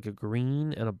a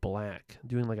green and a black,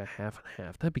 doing like a half and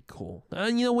half. That'd be cool.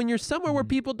 And you know, when you're somewhere where Mhm.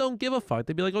 people don't give a fuck,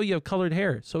 they'd be like, "Oh, you have colored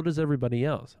hair. So does everybody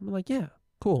else." I'm like, "Yeah,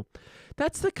 cool."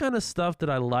 That's the kind of stuff that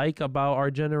I like about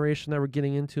our generation that we're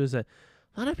getting into, is that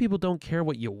a lot of people don't care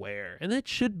what you wear, and it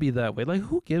should be that way. Like,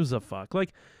 who gives a fuck?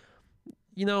 Like,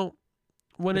 you know,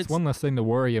 when It's one less thing to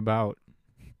worry about.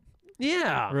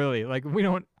 yeah, Really, like we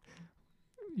don't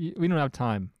have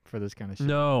time for this kind of shit.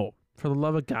 no, for the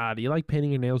love of God, you like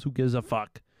painting your nails? Who gives a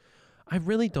fuck? I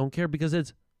really don't care because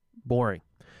it's boring.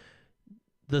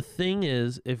 The thing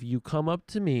is, if you come up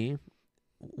to me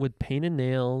with painted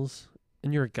nails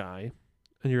and you're a guy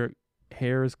and your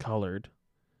hair is colored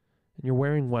and you're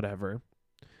wearing whatever,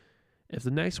 if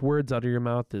the next words out of your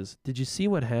mouth is, "Did you see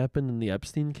what happened in the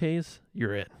Epstein case?"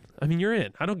 You're in. I mean, you're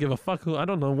in. I don't give a fuck I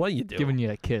don't know what you do. Giving you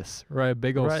a kiss, right? A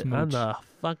big old right smooch. on the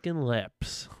fucking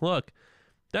lips. Look,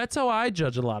 that's how I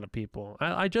judge a lot of people.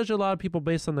 I judge a lot of people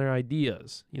based on their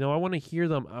ideas. You know, I want to hear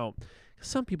them out.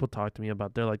 Some people talk to me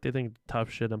about they think tough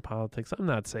shit in politics. I'm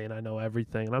not saying I know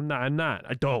everything, and I'm not.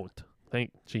 I don't.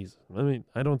 Thank Jesus. I mean,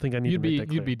 I don't think I need to make that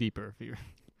clear. You'd be deeper if you.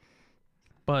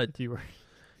 But if you were.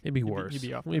 It'd be worse. You'd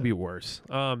be off It'd be worse.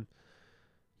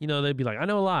 You know, they'd be like, "I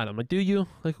know a lot." I'm like, "Do you?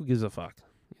 Like, who gives a fuck?"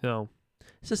 You know,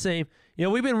 it's the same. You know,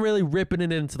 we've been really ripping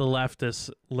it into the leftists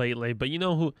lately, but you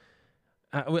know who?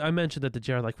 I mentioned that to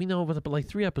Jared, like, we know, but like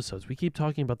 3 episodes, we keep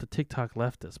talking about the TikTok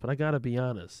leftists, but I gotta be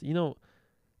honest. You know,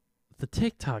 the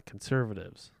TikTok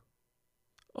conservatives.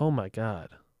 Oh my God.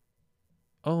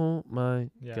 Oh my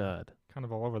God. Kind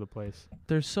of all over the place.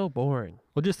 They're so boring.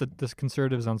 Well, just the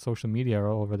conservatives on social media are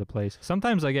all over the place.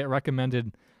 Sometimes I get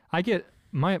recommended. I get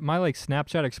my like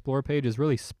Snapchat Explore page is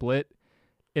really split.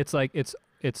 It's like it's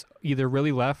either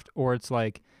really left or it's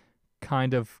like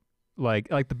kind of like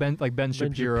the Ben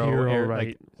Shapiro or, right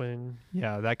like, wing.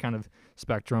 Yeah, that kind of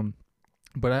spectrum.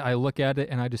 But I look at it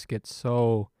and I just get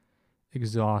so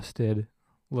exhausted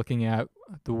looking at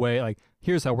the way, like,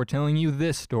 here's how we're telling you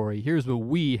this story. Here's what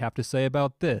we have to say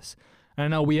about this. And I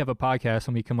know we have a podcast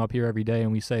and we come up here every day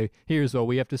and we say, here's what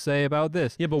we have to say about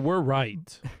this. Yeah, but we're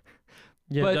right.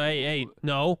 Yeah, But- hey,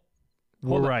 no. We're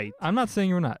Hold on. right. I'm not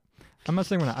saying we're not.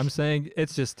 I'm saying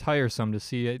it's just tiresome to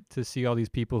see all these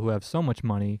people who have so much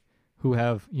money, who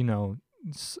have, you know,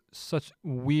 such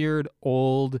weird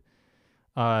old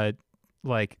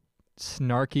like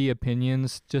snarky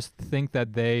opinions, just think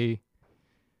that they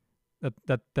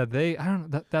they I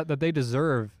don't know that they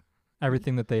deserve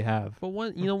everything that they have, But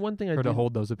one thing I or do, to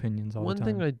hold those opinions all one the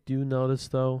time. thing I do notice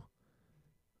though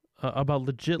about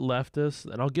legit leftists,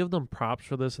 and I'll give them props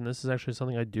for this, and this is actually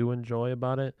something I do enjoy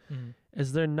about it,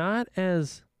 is they're not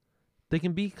as, they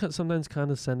can be sometimes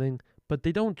condescending, but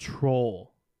they don't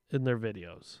troll in their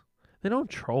videos. They don't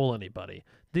troll anybody,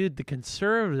 dude. The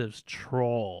conservatives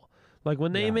troll. Like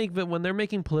when they Yeah. when they're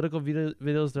making political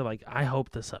videos, they're like, "I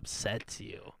hope this upsets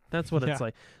you." That's what Yeah. it's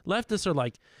like. Leftists are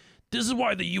like, "This is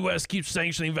why the U.S. keeps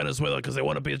sanctioning Venezuela because they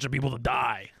want a bunch of people to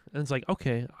die." And it's like,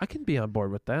 okay, I can be on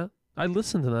board with that. I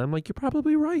listen to them. I'm like, you're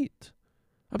probably right.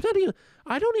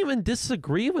 I don't even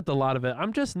disagree with a lot of it.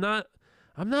 I'm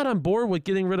not on board with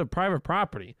getting rid of private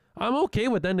property. I'm okay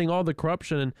with ending all the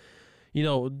corruption and, you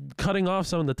know, cutting off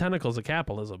some of the tentacles of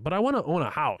capitalism. But I want to own a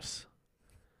house.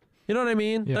 You know what I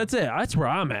mean? Yeah. That's it. That's where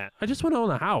I'm at. I just want to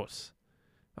own a house.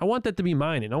 I want that to be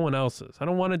mine and no one else's. I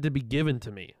don't want it to be given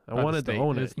to me. I By the wanted to state.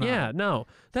 own it. It's not- Yeah, no.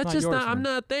 That's not just yours, not, I'm man.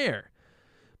 not there.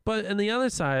 But on the other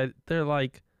side, they're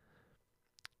like,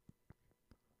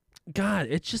 God,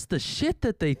 it's just the shit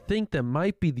that they think that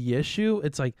might be the issue.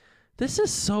 It's like, this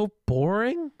is so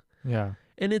boring. Yeah.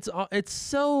 And it's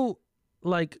so,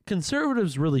 like,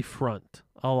 conservatives really front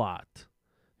a lot.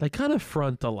 They kind of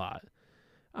front a lot.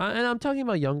 And I'm talking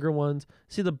about younger ones.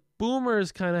 See, the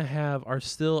boomers kind of are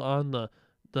still on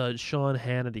the Sean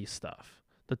Hannity stuff,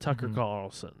 the Tucker Mhm.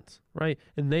 Carlsons, right?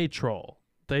 And they troll.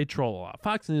 They troll a lot.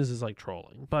 Fox News is like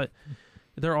trolling, but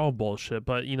they're all bullshit.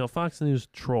 But, you know, Fox News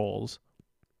trolls.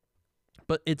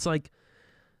 But it's like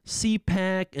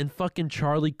CPAC and fucking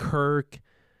Charlie Kirk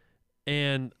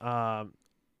and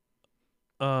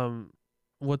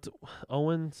what's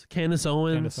Owens? Candace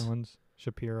Owens. Candace Owens,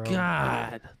 Shapiro.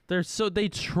 God, they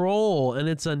troll and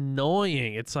it's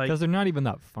annoying. It's like Because they're not even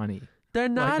that funny. they're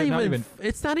not they're not even. even-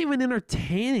 It's not even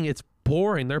entertaining. It's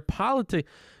boring. Their politics.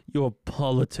 Your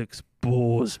politics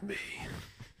bores me.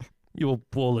 Your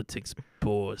politics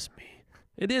bores me.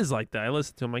 It is like that. I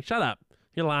listen to them like, shut up.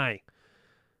 You're lying.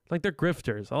 Like they're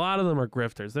grifters. A lot of them are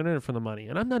grifters. They're in it for the money,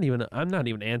 and I'm not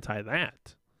even anti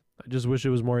that. I just wish it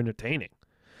was more entertaining.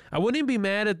 I wouldn't be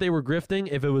mad if they were grifting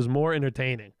if it was more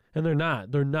entertaining, and they're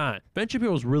not. They're not. Ben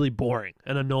Shapiro's really boring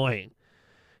and annoying.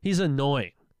 He's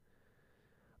annoying.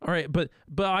 All right, but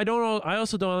I don't know. I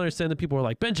also don't understand that people are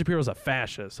like, Ben Shapiro's a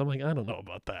fascist. I'm like, I don't know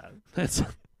about that. That's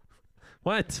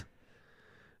what.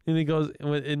 And he goes,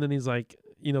 and then he's like,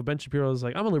 you know, Ben Shapiro's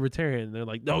like, I'm a libertarian. And they're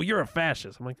like, no, you're a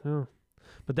fascist. I'm like, oh.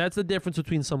 But that's the difference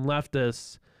between some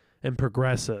leftists and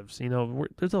progressives. You know,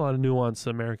 there's a lot of nuance to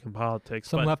American politics.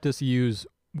 Some but leftists use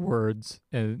words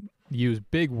and use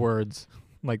big words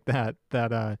like that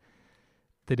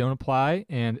they don't apply,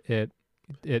 and it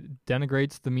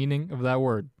denigrates the meaning of that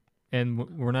word.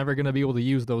 and we're never going to be able to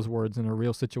use those words in a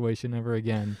real situation ever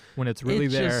again when it's really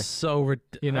it's there. just so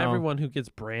you know. Everyone who gets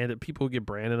branded, people who get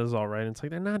branded is all right. It's like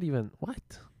they're not even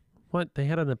what they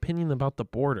had an opinion about the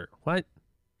border. What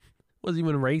wasn't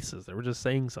even racist? They were just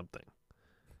saying something.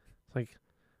 It's like,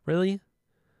 really?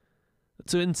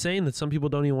 It's so insane that some people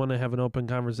don't even want to have an open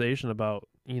conversation about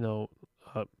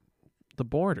the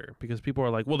border because people are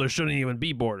like, well, there shouldn't even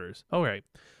be borders. All right,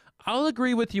 I'll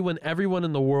agree with you when everyone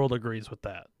in the world agrees with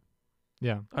that.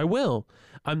 Yeah. I will.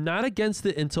 I'm not against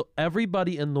it until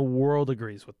everybody in the world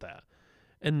agrees with that.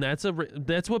 And that's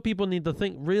what people need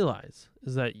to realize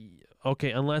is that,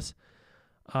 okay, unless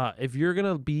if you're going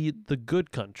to be the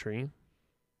good country,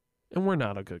 and we're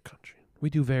not a good country. We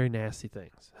do very nasty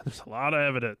things. There's a lot of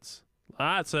evidence.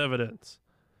 Lots of evidence.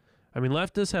 I mean,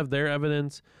 leftists have their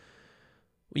evidence.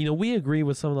 We agree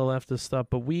with some of the leftist stuff,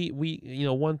 but we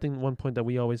one point that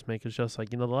we always make is just like,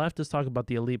 the leftists talk about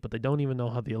the elite, but they don't even know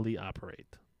how the elite operate.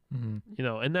 Mm-hmm.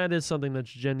 And that is something that's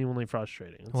genuinely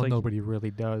frustrating. It's well, like, nobody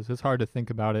really does. It's hard to think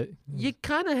about it. You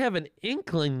kind of have an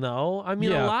inkling, though. I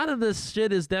mean, Yeah. a lot of this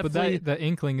shit is definitely... But the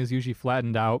inkling is usually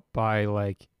flattened out by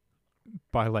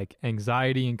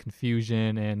anxiety and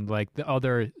confusion and like the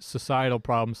other societal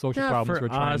problems, social not problems for we're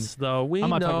trying. us, though. I'm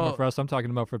not talking know, about for us. I'm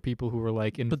talking about for people who are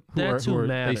like But that's who they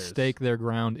matters. stake their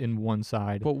ground in one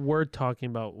side. what we're talking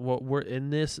about, what we're in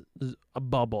this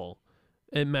bubble.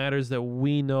 It matters that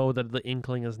we know that the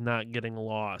inkling is not getting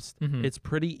lost. Mhm. It's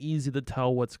pretty easy to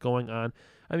tell what's going on.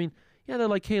 I mean, yeah, they're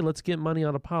like, hey, let's get money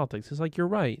out of politics. It's like, you're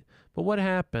right. But what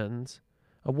happens,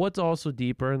 what's also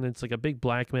deeper, and it's like a big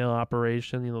blackmail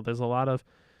operation. There's a lot of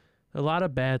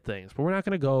bad things. But we're not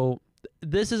going to go,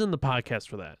 this isn't the podcast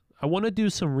for that. I want to do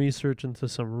some research into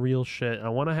some real shit. I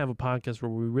want to have a podcast where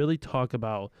we really talk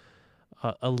about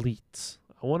elites.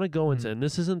 I want to go into, and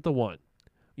this isn't the one.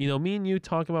 Me and you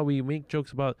talk about, we make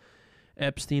jokes about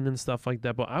Epstein and stuff like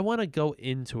that, but I want to go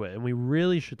into it, and we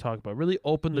really should talk about it, really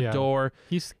open the door.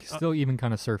 He's still even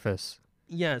kind of surface.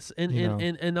 Yes,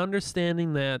 and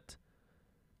understanding that,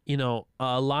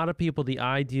 a lot of people, the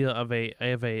idea of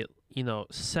a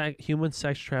human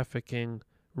sex trafficking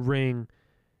ring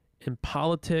in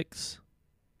politics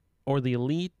or the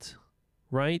elite,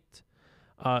 right,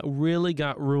 really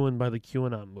got ruined by the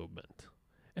QAnon movement.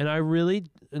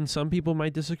 And some people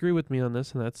might disagree with me on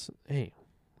this, and that's, hey,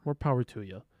 more power to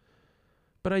you.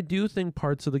 But I do think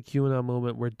parts of the QAnon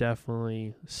movement were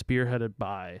definitely spearheaded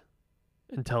by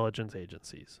intelligence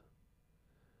agencies.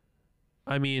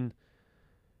 I mean,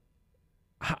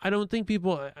 I don't think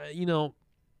people,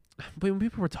 when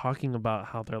people were talking about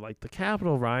how they're like, the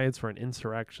Capitol riots were an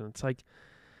insurrection, it's like,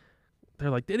 they're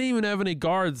like, they didn't even have any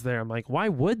guards there. I'm like, why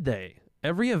would they?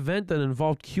 Every event that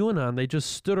involved QAnon, they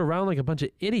just stood around like a bunch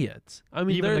of idiots. I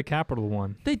mean, even the Capitol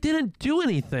one. They didn't do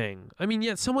anything. I mean,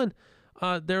 yet someone,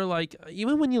 they're like,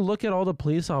 even when you look at all the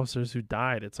police officers who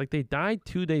died, it's like they died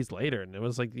 2 days later, and it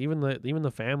was like even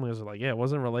the families are like, yeah, it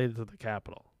wasn't related to the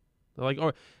Capitol. They're like,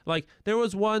 or like there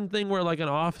was one thing where like an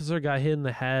officer got hit in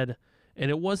the head,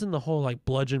 and it wasn't the whole like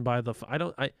bludgeoned by the.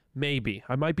 I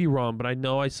might be wrong, but I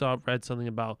know I read something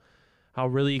about how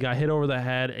really he got hit over the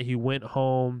head, and he went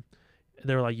home.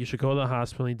 They were like, you should go to the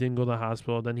hospital. He didn't go to the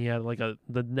hospital. Then he had like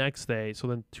the next day. So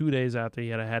then 2 days after, he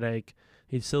had a headache.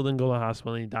 He still didn't go to the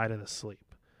hospital, and he died in his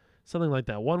sleep. Something like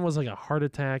that. One was like a heart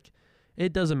attack.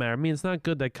 It doesn't matter. I mean, it's not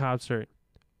good that cops are,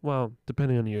 well,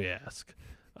 depending on who you ask,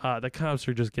 the cops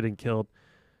are just getting killed.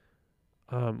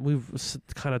 We've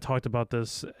kind of talked about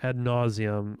this ad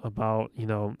nauseum about,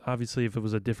 obviously if it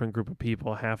was a different group of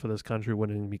people, half of this country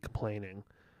wouldn't even be complaining,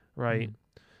 right?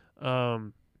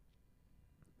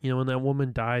 When that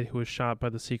woman died who was shot by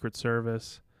the Secret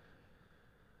Service.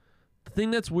 The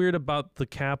thing that's weird about the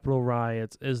Capitol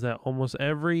riots is that almost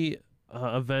every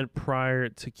event prior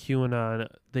to QAnon,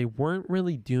 they weren't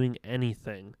really doing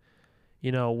anything.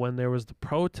 When there was the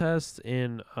protests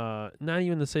in, not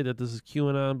even to say that this is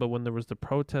QAnon, but when there was the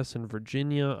protests in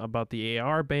Virginia about the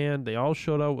AR ban, they all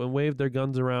showed up and waved their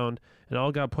guns around and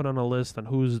all got put on a list on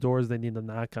whose doors they need to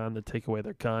knock on to take away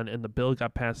their gun, and the bill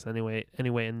got passed anyway,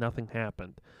 and nothing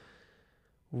happened.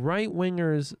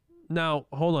 Right-wingers, now,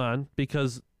 hold on,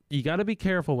 because you got to be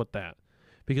careful with that,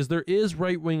 because there is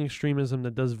right-wing extremism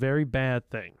that does very bad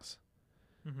things.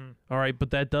 All right,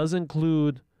 but that does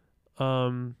include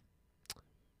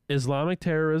Islamic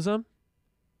terrorism,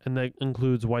 and that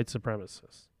includes white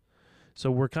supremacists.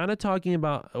 So we're kind of talking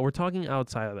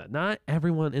outside of that. Not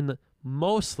everyone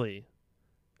mostly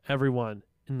everyone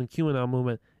in the QAnon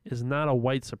movement is not a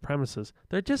white supremacist.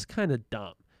 They're just kind of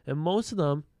dumb. And most of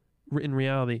them, in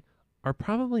reality, are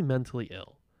probably mentally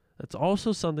ill. That's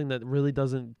also something that really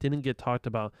didn't get talked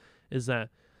about, is that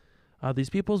These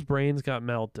people's brains got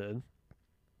melted,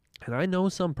 and I know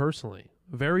some personally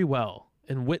very well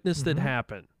and witnessed it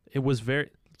happen. It was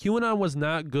QAnon was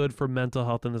not good for mental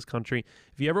health in this country.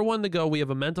 If you ever wanted to go, we have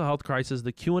a mental health crisis.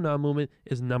 The QAnon movement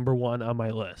is number one on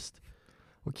my list.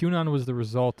 Well, QAnon was the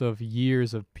result of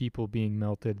years of people being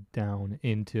melted down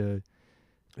into,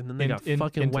 and then they got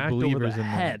fucking into whacked over the believers in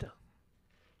head. that.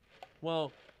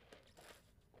 Well,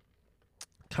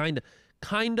 kinda.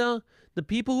 The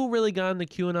people who really got into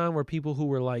QAnon were people who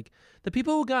were like, the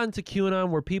people who got into QAnon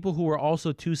were people who were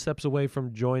also 2 steps away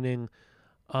from joining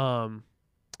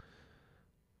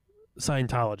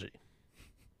Scientology.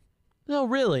 No,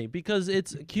 really, because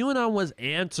QAnon was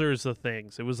answers to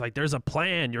things. It was like, there's a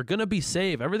plan. You're going to be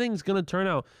safe. Everything's going to turn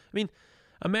out. I mean,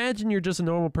 imagine you're just a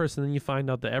normal person and you find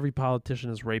out that every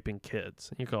politician is raping kids.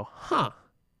 And you go,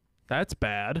 that's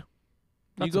bad.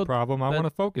 That's a problem I want to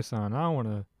focus on. I don't want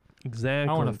to.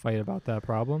 Exactly. I want to fight about that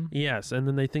problem. Yes, and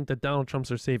then they think that Donald Trump's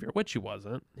their savior, which he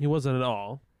wasn't. He wasn't at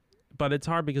all. But it's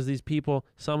hard because these people,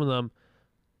 some of them,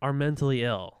 are mentally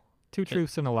ill. 2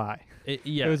 truths and a lie.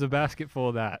 Yeah. It was a basket full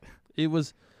of that. It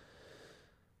was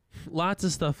lots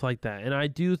of stuff like that. And I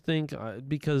do think,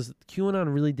 because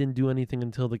QAnon really didn't do anything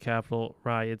until the Capitol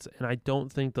riots, and I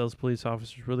don't think those police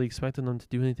officers really expected them to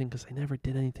do anything because they never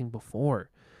did anything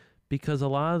before. Because a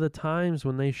lot of the times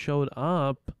when they showed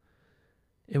up,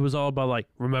 it was all about like,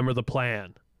 remember the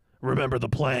plan. Remember the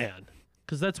plan.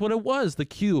 Because that's what it was. The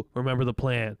Q, remember the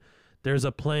plan. There's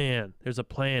a plan. There's a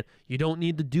plan. You don't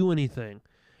need to do anything.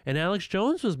 And Alex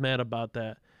Jones was mad about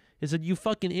that. He said, you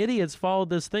fucking idiots followed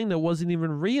this thing that wasn't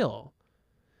even real.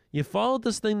 You followed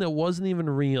this thing that wasn't even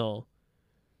real.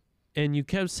 And you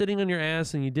kept sitting on your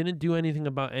ass and you didn't do anything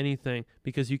about anything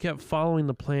because you kept following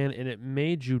the plan and it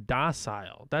made you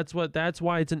docile. That's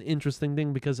why it's an interesting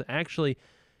thing, because actually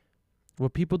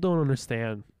what people don't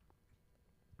understand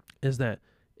is that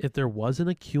if there wasn't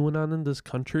a QAnon in this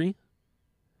country,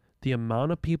 the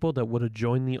amount of people that would have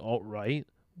joined the alt-right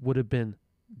would have been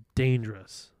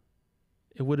dangerous.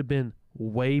 It would have been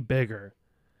way bigger.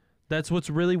 That's what's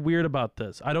really weird about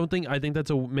this. I think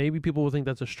that's maybe people will think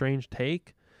that's a strange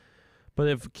take, but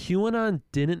if QAnon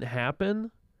didn't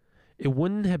happen, it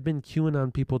wouldn't have been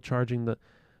QAnon people charging the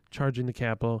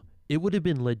Capitol. It would have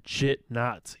been legit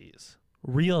Nazis,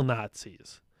 real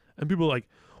Nazis. And people are like,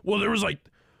 well, there was like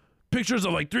pictures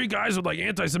of like 3 guys with like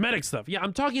anti-Semitic stuff. Yeah,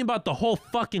 I'm talking about the whole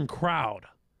fucking crowd.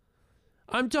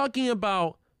 I'm talking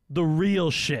about the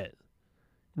real shit.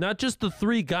 Not just the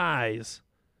 3 guys,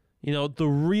 the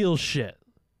real shit.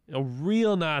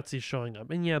 Real Nazis showing up.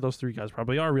 And yeah, those 3 guys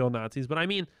probably are real Nazis, but I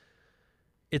mean,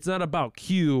 it's not about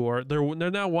Q, or they're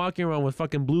not walking around with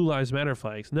fucking Blue Lives Matter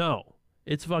flags. No,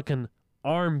 it's fucking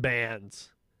armbands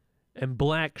and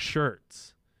black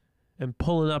shirts and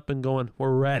pulling up and going,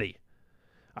 we're ready.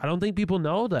 I don't think people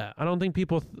know that. I don't think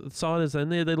people saw this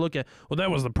and they look at, well,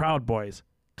 that was the Proud Boys.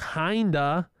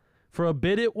 Kinda. For a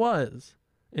bit it was,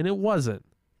 and it wasn't.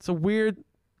 It's a weird.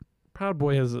 Proud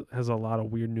Boy has a lot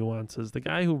of weird nuances. The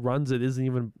guy who runs it isn't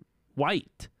even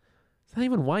white. It's not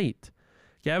even white.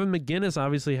 Gavin McInnes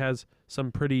obviously has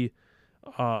some pretty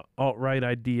alt-right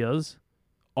ideas.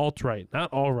 Alt-right,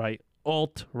 not all-right.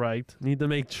 Alt-right. Need to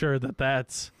make sure that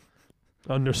that's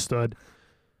understood.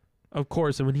 Of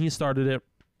course, and when he started it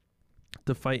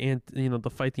to fight, the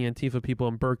Antifa people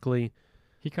in Berkeley,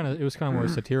 it was kind of more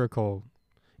satirical.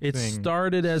 It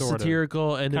started as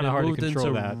satirical, and then it moved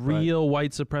into real white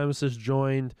supremacists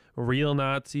joined, real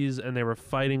Nazis, and they were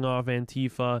fighting off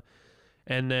Antifa.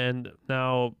 And then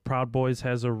now Proud Boys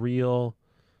has a real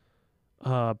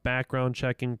background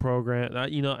checking program.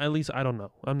 At least I don't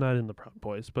know. I'm not in the Proud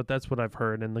Boys, but that's what I've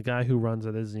heard. And the guy who runs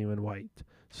it isn't even white.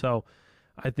 So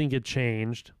I think it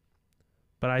changed.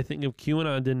 But I think if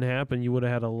QAnon didn't happen, you would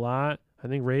have had I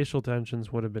think racial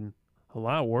tensions would have been a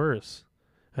lot worse.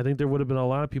 I think there would have been a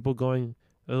lot of people going,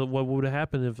 what would have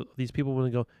happened if these people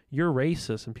would go, you're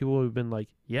racist? And people would have been like,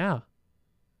 yeah.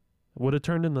 It would have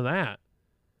turned into that.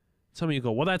 Some of you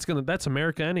go, well, that's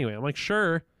America anyway. I'm like,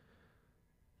 sure.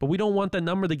 But we don't want the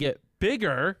number to get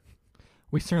bigger.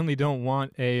 We certainly don't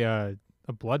want a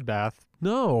bloodbath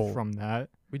from that.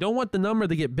 We don't want the number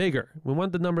to get bigger. We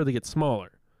want the number to get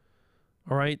smaller.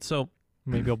 All right? So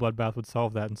maybe a bloodbath would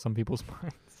solve that in some people's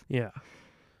minds. Yeah.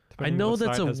 I know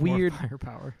that's a weird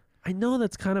firepower. I know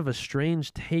that's kind of a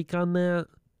strange take on that,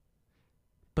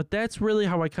 but that's really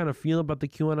how I kind of feel about the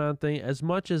QAnon thing. As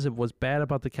much as it was bad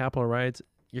about the Capitol riots,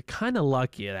 you're kind of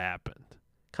lucky it happened.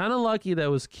 Kind of lucky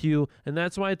that was Q, and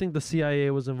that's why I think the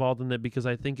CIA was involved in it, because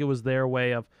I think it was their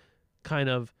way of kind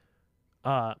of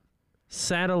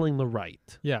saddling the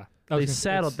right. Yeah. They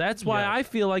saddled. That's why I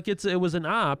feel like it was an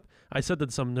op. I said that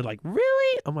to someone, they're like,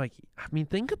 really? I'm like, I mean,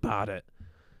 think about it.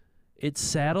 It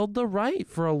saddled the right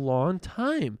for a long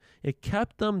time. It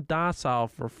kept them docile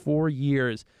for 4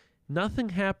 years. Nothing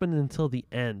happened until the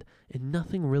end, and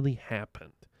nothing really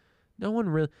happened. No one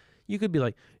really. You could be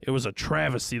like, it was a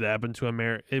travesty that happened to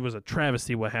America. It was a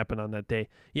travesty what happened on that day.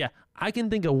 Yeah, I can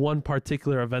think of one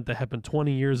particular event that happened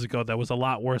 20 years ago that was a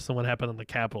lot worse than what happened on the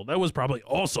Capitol. That was probably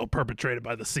also perpetrated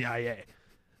by the CIA.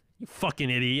 You fucking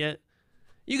idiot.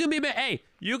 You can be, hey,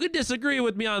 you can disagree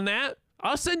with me on that.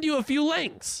 I'll send you a few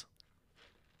links.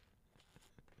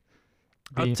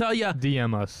 I'll tell you.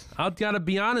 DM us. I've got to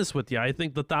be honest with you. I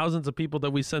think the thousands of people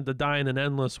that we sent to die in an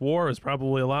endless war is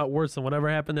probably a lot worse than whatever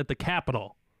happened at the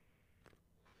Capitol.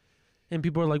 And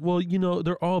people are like, well, you know,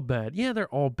 they're all bad. Yeah, they're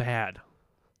all bad.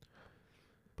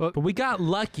 But we got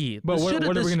lucky. But what are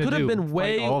we going to do? Have been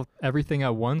way everything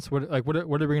at once? What are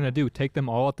we going to do? Take them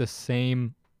all at the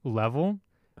same level?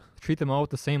 Treat them all with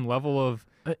the same level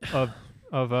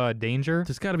of danger?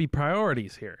 There's got to be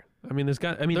priorities here. I mean,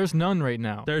 there's none right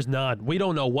now. There's none. We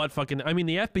don't know what fucking. I mean,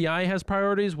 the FBI has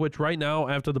priorities, which right now,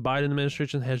 after the Biden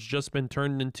administration, has just been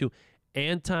turned into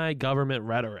anti-government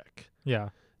rhetoric. Yeah.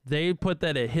 They put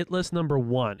that at hit list number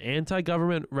 1: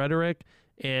 anti-government rhetoric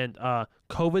and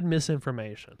COVID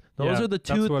misinformation. Those are the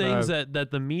two things that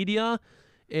the media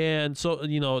and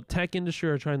tech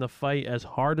industry are trying to fight as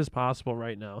hard as possible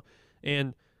right now.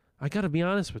 And I got to be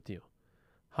honest with you.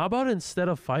 How about instead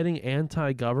of fighting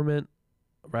anti-government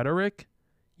rhetoric,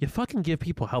 you fucking give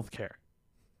people health care?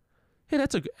 Hey,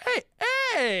 that's a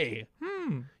hey.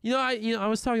 I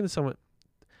was talking to someone.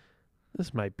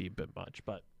 This might be a bit much,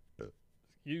 but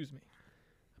excuse me.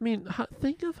 I mean,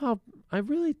 think of how I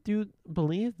really do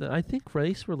believe that. I think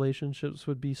race relationships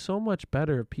would be so much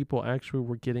better if people actually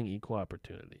were getting equal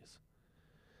opportunities.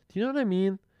 Do you know what I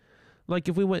mean? Like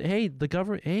if we went, hey, the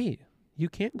government, hey, you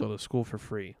can't go to school for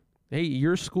free. Hey,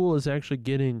 your school is actually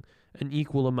getting an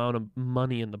equal amount of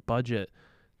money in the budget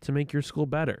to make your school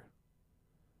better.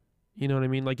 You know what I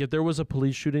mean? Like if there was a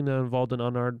police shooting that involved an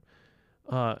unarmed,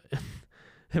 if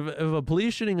a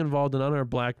police shooting involved an unarmed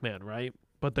black man, right?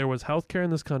 But there was healthcare in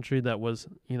this country that was,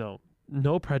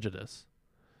 no prejudice.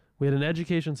 We had an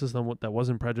education system that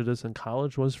wasn't prejudiced, and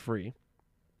college was free.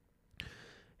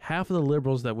 Half of the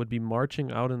liberals that would be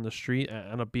marching out in the street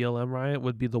on a BLM riot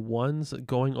would be the ones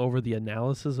going over the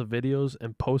analysis of videos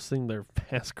and posting their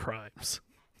past crimes.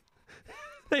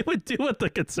 They would do what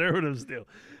the conservatives do.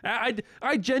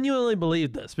 I genuinely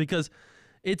believe this because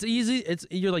it's easy.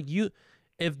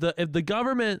 If the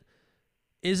government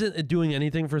isn't doing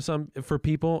anything for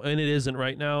people, and it isn't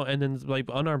right now, and then like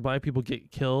unarmed black people get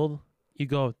killed, you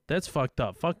go, that's fucked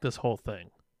up. Fuck this whole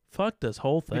thing. Fuck this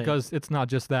whole thing. Because it's not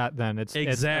just that then. It's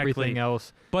everything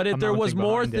else. But if there was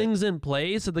more things in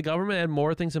place, if the government had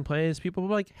more things in place, people were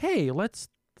like, hey, let's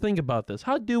think about this.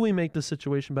 How do we make the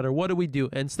situation better? What do we do?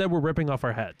 Instead, we're ripping off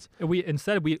our heads.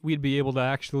 We'd be able to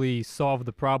actually solve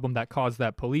the problem that caused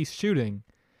that police shooting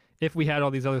if we had all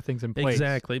these other things in place.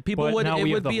 Exactly. It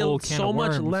would be so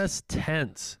much less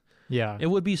tense. Yeah. It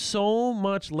would be so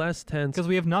much less tense. Because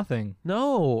we have nothing.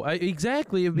 No,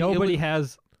 exactly. Nobody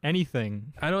has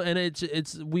anything. I don't, and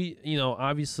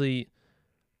obviously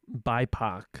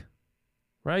BIPOC,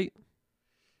 right?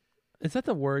 Is that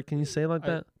the word? Can you say it like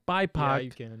that? BIPOC. Yeah, you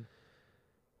can.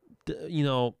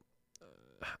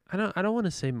 I don't want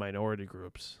to say minority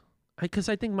groups, because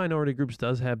I think minority groups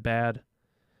does have bad.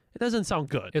 It doesn't sound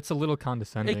good. It's a little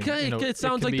condescending. It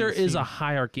sounds like there is a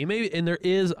hierarchy, maybe, and there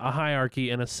is a hierarchy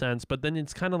in a sense, but then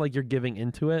it's kind of like you're giving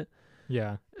into it.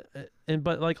 Yeah.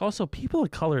 But like also people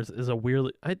of colors is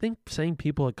I think saying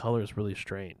people of color is really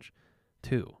strange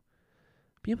too.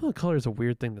 People of color is a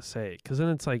weird thing to say, because then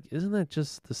it's like, isn't that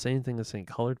just the same thing as saying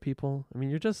colored people? I mean,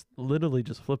 you're just literally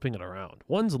just flipping it around.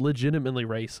 One's legitimately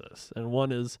racist and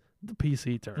one is the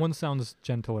PC term. One sounds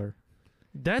gentler.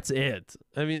 That's it.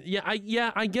 I mean,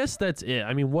 I guess that's it.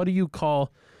 I mean, what do you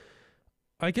call?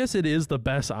 I guess it is the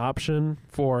best option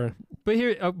for. But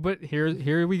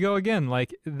here we go again.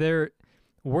 Like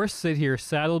we're sit here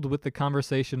saddled with the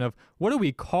conversation of what do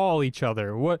we call each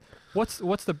other? What's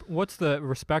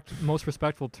the most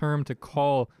respectful term to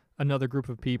call another group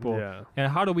of people? Yeah. And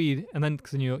how do we? And then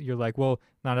cause you're like, well,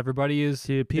 not everybody is.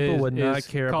 See, people would not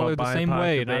care about the same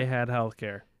way. If they had health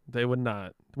care. They would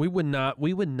not. We would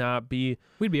not be.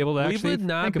 We'd be able to actually think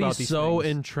about these things. We would not be so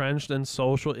entrenched in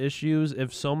social issues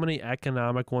if so many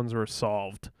economic ones were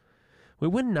solved. We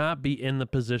would not be in the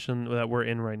position that we're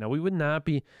in right now. We would not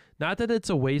be. Not that it's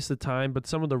a waste of time, but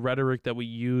some of the rhetoric that we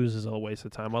use is a waste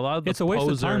of time. A lot of it's a waste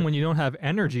of time when you don't have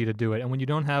energy to do it, and when you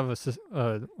don't have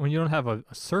a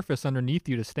surface underneath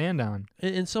you to stand on.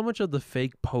 And so much of the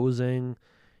fake posing,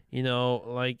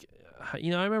 like.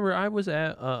 I remember I was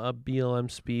at a BLM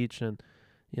speech, and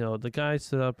the guy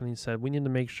stood up and he said, "We need to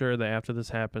make sure that after this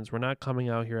happens, we're not coming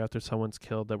out here after someone's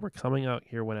killed. That we're coming out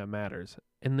here when it matters."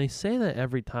 And they say that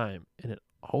every time, and it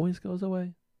always goes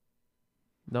away.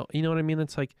 No, you know what I mean?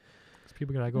 It's like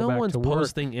People gotta go no back one's to work.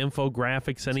 posting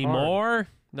infographics anymore.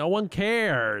 No one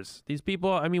cares. These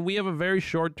people. I mean, we have a very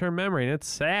short-term memory, and it's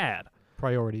sad.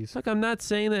 Priorities. Look, I'm not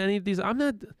saying that any of these. I'm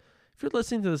not. If you're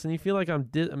listening to this and you feel like I'm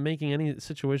making any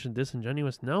situation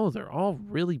disingenuous, no, they're all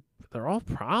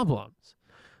problems.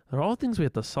 They're all things we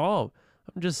have to solve.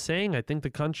 I'm just saying, I think the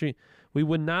country, we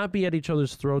would not be at each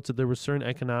other's throats if there were certain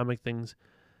economic things,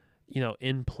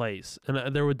 in place.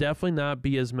 And there would definitely not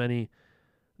be as many.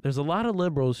 There's a lot of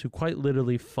liberals who quite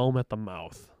literally foam at the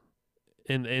mouth.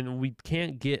 And we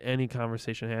can't get any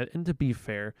conversation had. And to be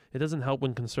fair, it doesn't help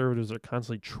when conservatives are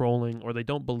constantly trolling or they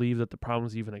don't believe that the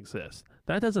problems even exist.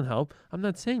 That doesn't help. I'm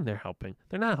not saying they're helping.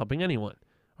 They're not helping anyone.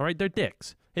 All right? They're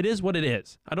dicks. It is what it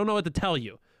is. I don't know what to tell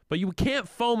you. But you can't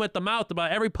foam at the mouth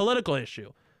about every political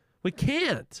issue. We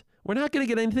can't. We're not going to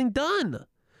get anything done.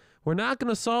 We're not going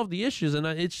to solve the issues. And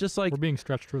it's just like, we're being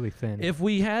stretched really thin. if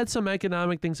we had some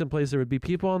economic things in place, there would be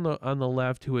people on the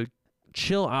left who would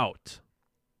chill out.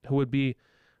 Who would be,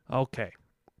 okay,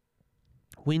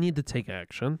 we need to take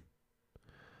action.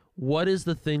 What is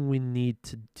the thing we need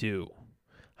to do?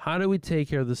 How do we take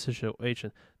care of the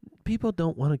situation? People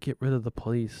don't want to get rid of the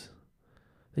police.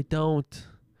 They don't.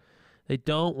 They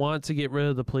don't want to get rid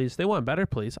of the police. They want better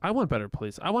police. I want better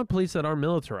police. I want police that are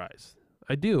militarized.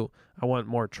 I do. I want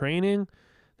more training.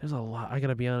 There's a lot. I got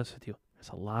to be honest with you. There's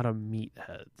a lot of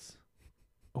meatheads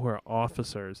who are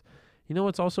officers. You know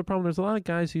what's also a problem? There's a lot of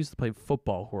guys who used to play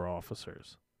football who are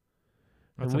officers.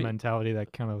 That's a mentality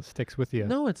that kind of sticks with you.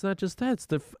 No, it's not just that.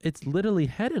 It's literally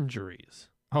head injuries.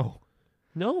 Oh.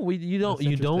 No, you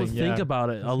don't think about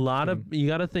it. A lot of you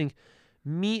got to think.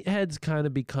 Meatheads kind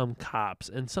of become cops,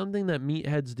 and something that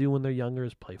meatheads do when they're younger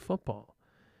is play football.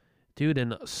 Dude,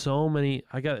 and so many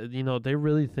they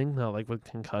really think now, like with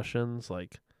concussions,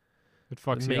 like it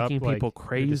fucks making you up, people like,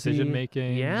 crazy. Decision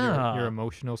making, yeah, your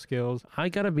emotional skills. I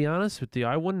gotta be honest with you.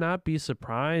 I would not be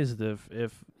surprised if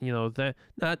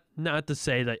that not to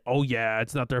say that, oh yeah,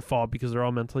 it's not their fault because they're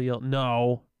all mentally ill.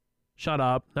 No, shut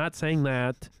up. Not saying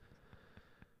that.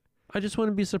 I just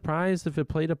wouldn't be surprised if it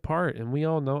played a part. And we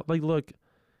all know, like, look,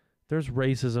 there's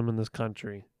racism in this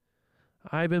country.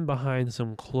 I've been behind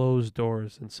some closed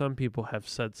doors, and some people have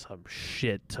said some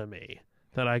shit to me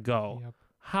that I go, Yep.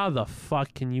 How the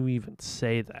fuck can you even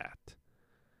say that?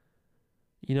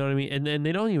 You know what I mean? And then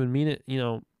they don't even mean it,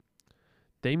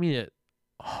 they mean it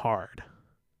hard.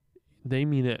 They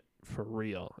mean it for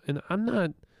real. And I'm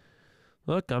not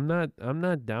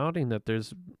doubting that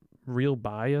there's real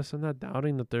bias. I'm not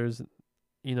doubting that there's,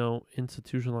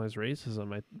 institutionalized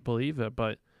racism. I believe it,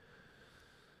 but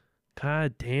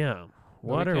god damn.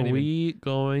 What are we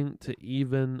going to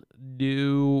even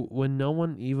do when no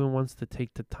one even wants to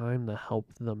take the time to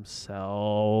help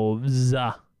themselves?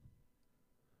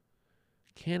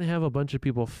 Can't have a bunch of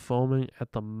people foaming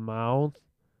at the mouth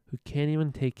who can't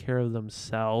even take care of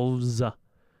themselves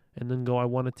and then go, I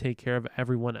want to take care of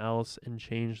everyone else and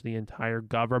change the entire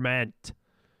government.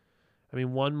 I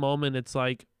mean, one moment it's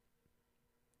like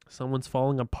someone's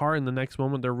falling apart, and the next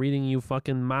moment they're reading you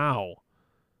fucking Mao.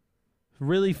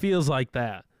 Really feels like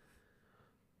that.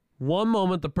 One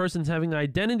moment the person's having an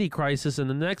identity crisis, and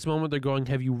the next moment they're going,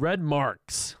 have you read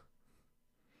Marx?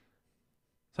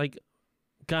 It's like,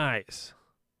 guys,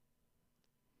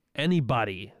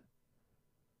 anybody,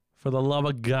 for the love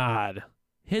of God,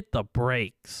 hit the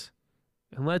brakes.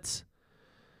 And let's,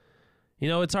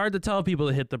 it's hard to tell people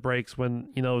to hit the brakes when,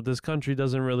 this country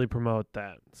doesn't really promote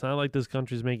that. It's not like this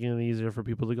country's making it easier for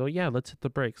people to go, yeah, let's hit the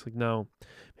brakes. Like, no,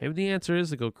 maybe the answer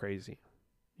is to go crazy.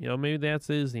 Maybe that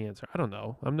is the answer. I don't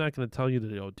know. I'm not going to tell you to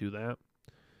go do that.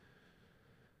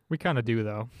 We kind of do,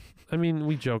 though. I mean,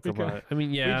 we joke about it. I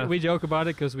mean, yeah. We joke about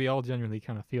it because we all genuinely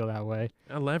kind of feel that way.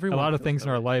 A Everyone lot of things in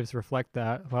our lives reflect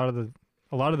that.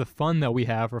 A lot of the fun that we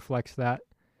have reflects that.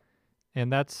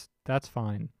 And that's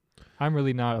fine. I'm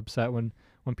really not upset when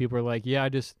people are like, yeah, I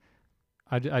just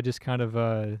kind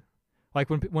of like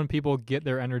when people get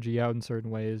their energy out in certain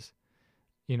ways,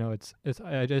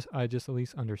 I just at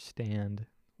least understand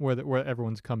where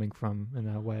everyone's coming from in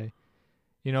that way.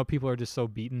 People are just so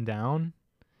beaten down.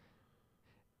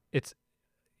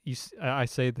 I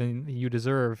say then you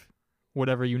deserve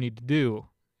whatever you need to do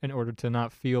in order to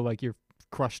not feel like you're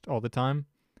crushed all the time.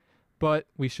 But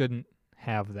we shouldn't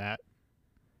have that.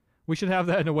 We should have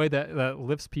that in a way that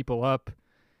lifts people up,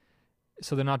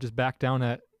 so they're not just back down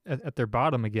at at their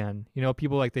bottom again. You know,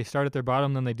 people like they start at their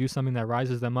bottom, then they do something that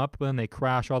rises them up, but then they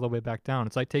crash all the way back down.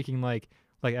 It's like taking like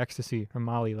ecstasy or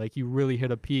Molly. Like you really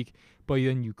hit a peak, but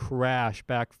then you crash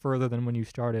back further than when you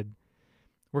started.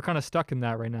 We're kind of stuck in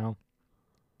that right now.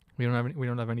 We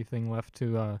don't have anything left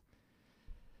to.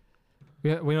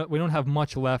 We don't have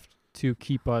much left to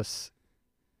keep us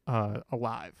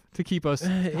alive, to keep us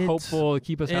hopeful, to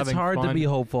keep us having fun. It's hard to be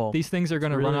hopeful. These things are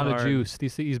going to really run out hard. of juice.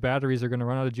 These batteries are going to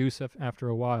run out of juice after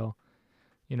a while,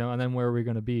 you know. And then where are we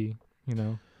going to be, you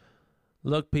know?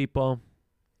 Look, people,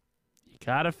 you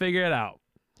gotta figure it out.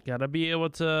 You gotta be able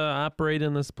to operate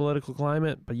in this political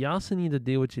climate, but you also need to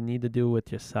do what you need to do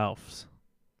with yourselves.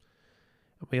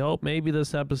 We hope maybe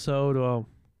this episode will,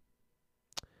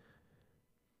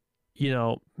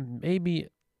 maybe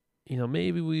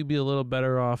we'd be a little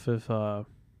better off if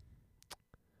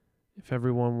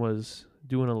everyone was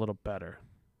doing a little better,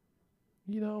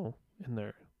 in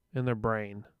their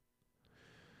brain.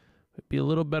 We'd be a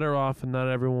little better off if not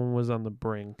everyone was on the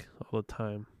brink all the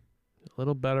time. A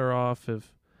little better off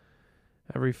if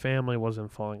every family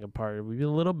wasn't falling apart. We'd be a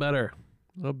little better.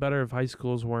 A little better if high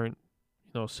schools weren't,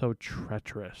 so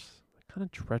treacherous. Kind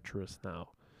of treacherous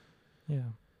now.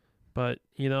 Yeah. But,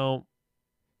 you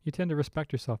tend to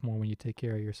respect yourself more when you take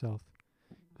care of yourself.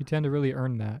 You tend to really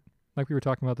earn that. Like we were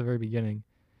talking about at the very beginning.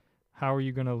 How are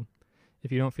you going to,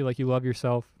 if you don't feel like you love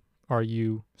yourself, are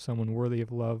you someone worthy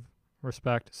of love,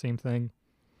 respect, same thing?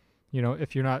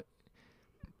 If you're not,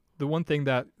 the one thing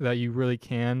that you really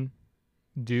can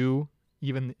do,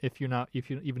 even if you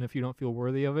don't feel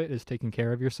worthy of it, is taking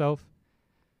care of yourself.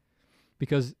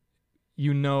 Because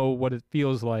you know what it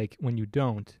feels like when you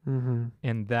don't,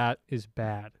 and that is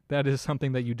bad. That is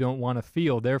something that you don't want to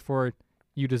feel. Therefore,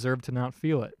 you deserve to not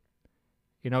feel it.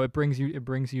 It brings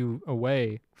you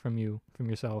away from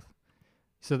yourself.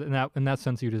 So in that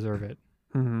sense, you deserve it.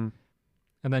 Mm-hmm.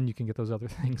 And then you can get those other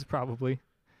things probably,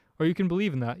 or you can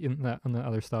believe in the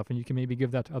other stuff, and you can maybe give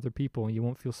that to other people, and you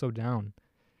won't feel so down.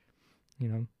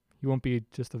 You won't be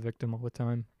just a victim all the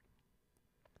time.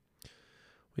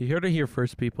 You heard it here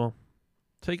first, people.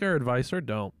 Take our advice or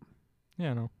don't.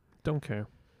 Yeah, no. Don't care.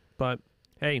 But,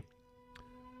 hey.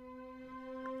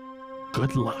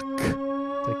 Good luck.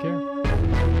 Take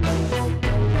care.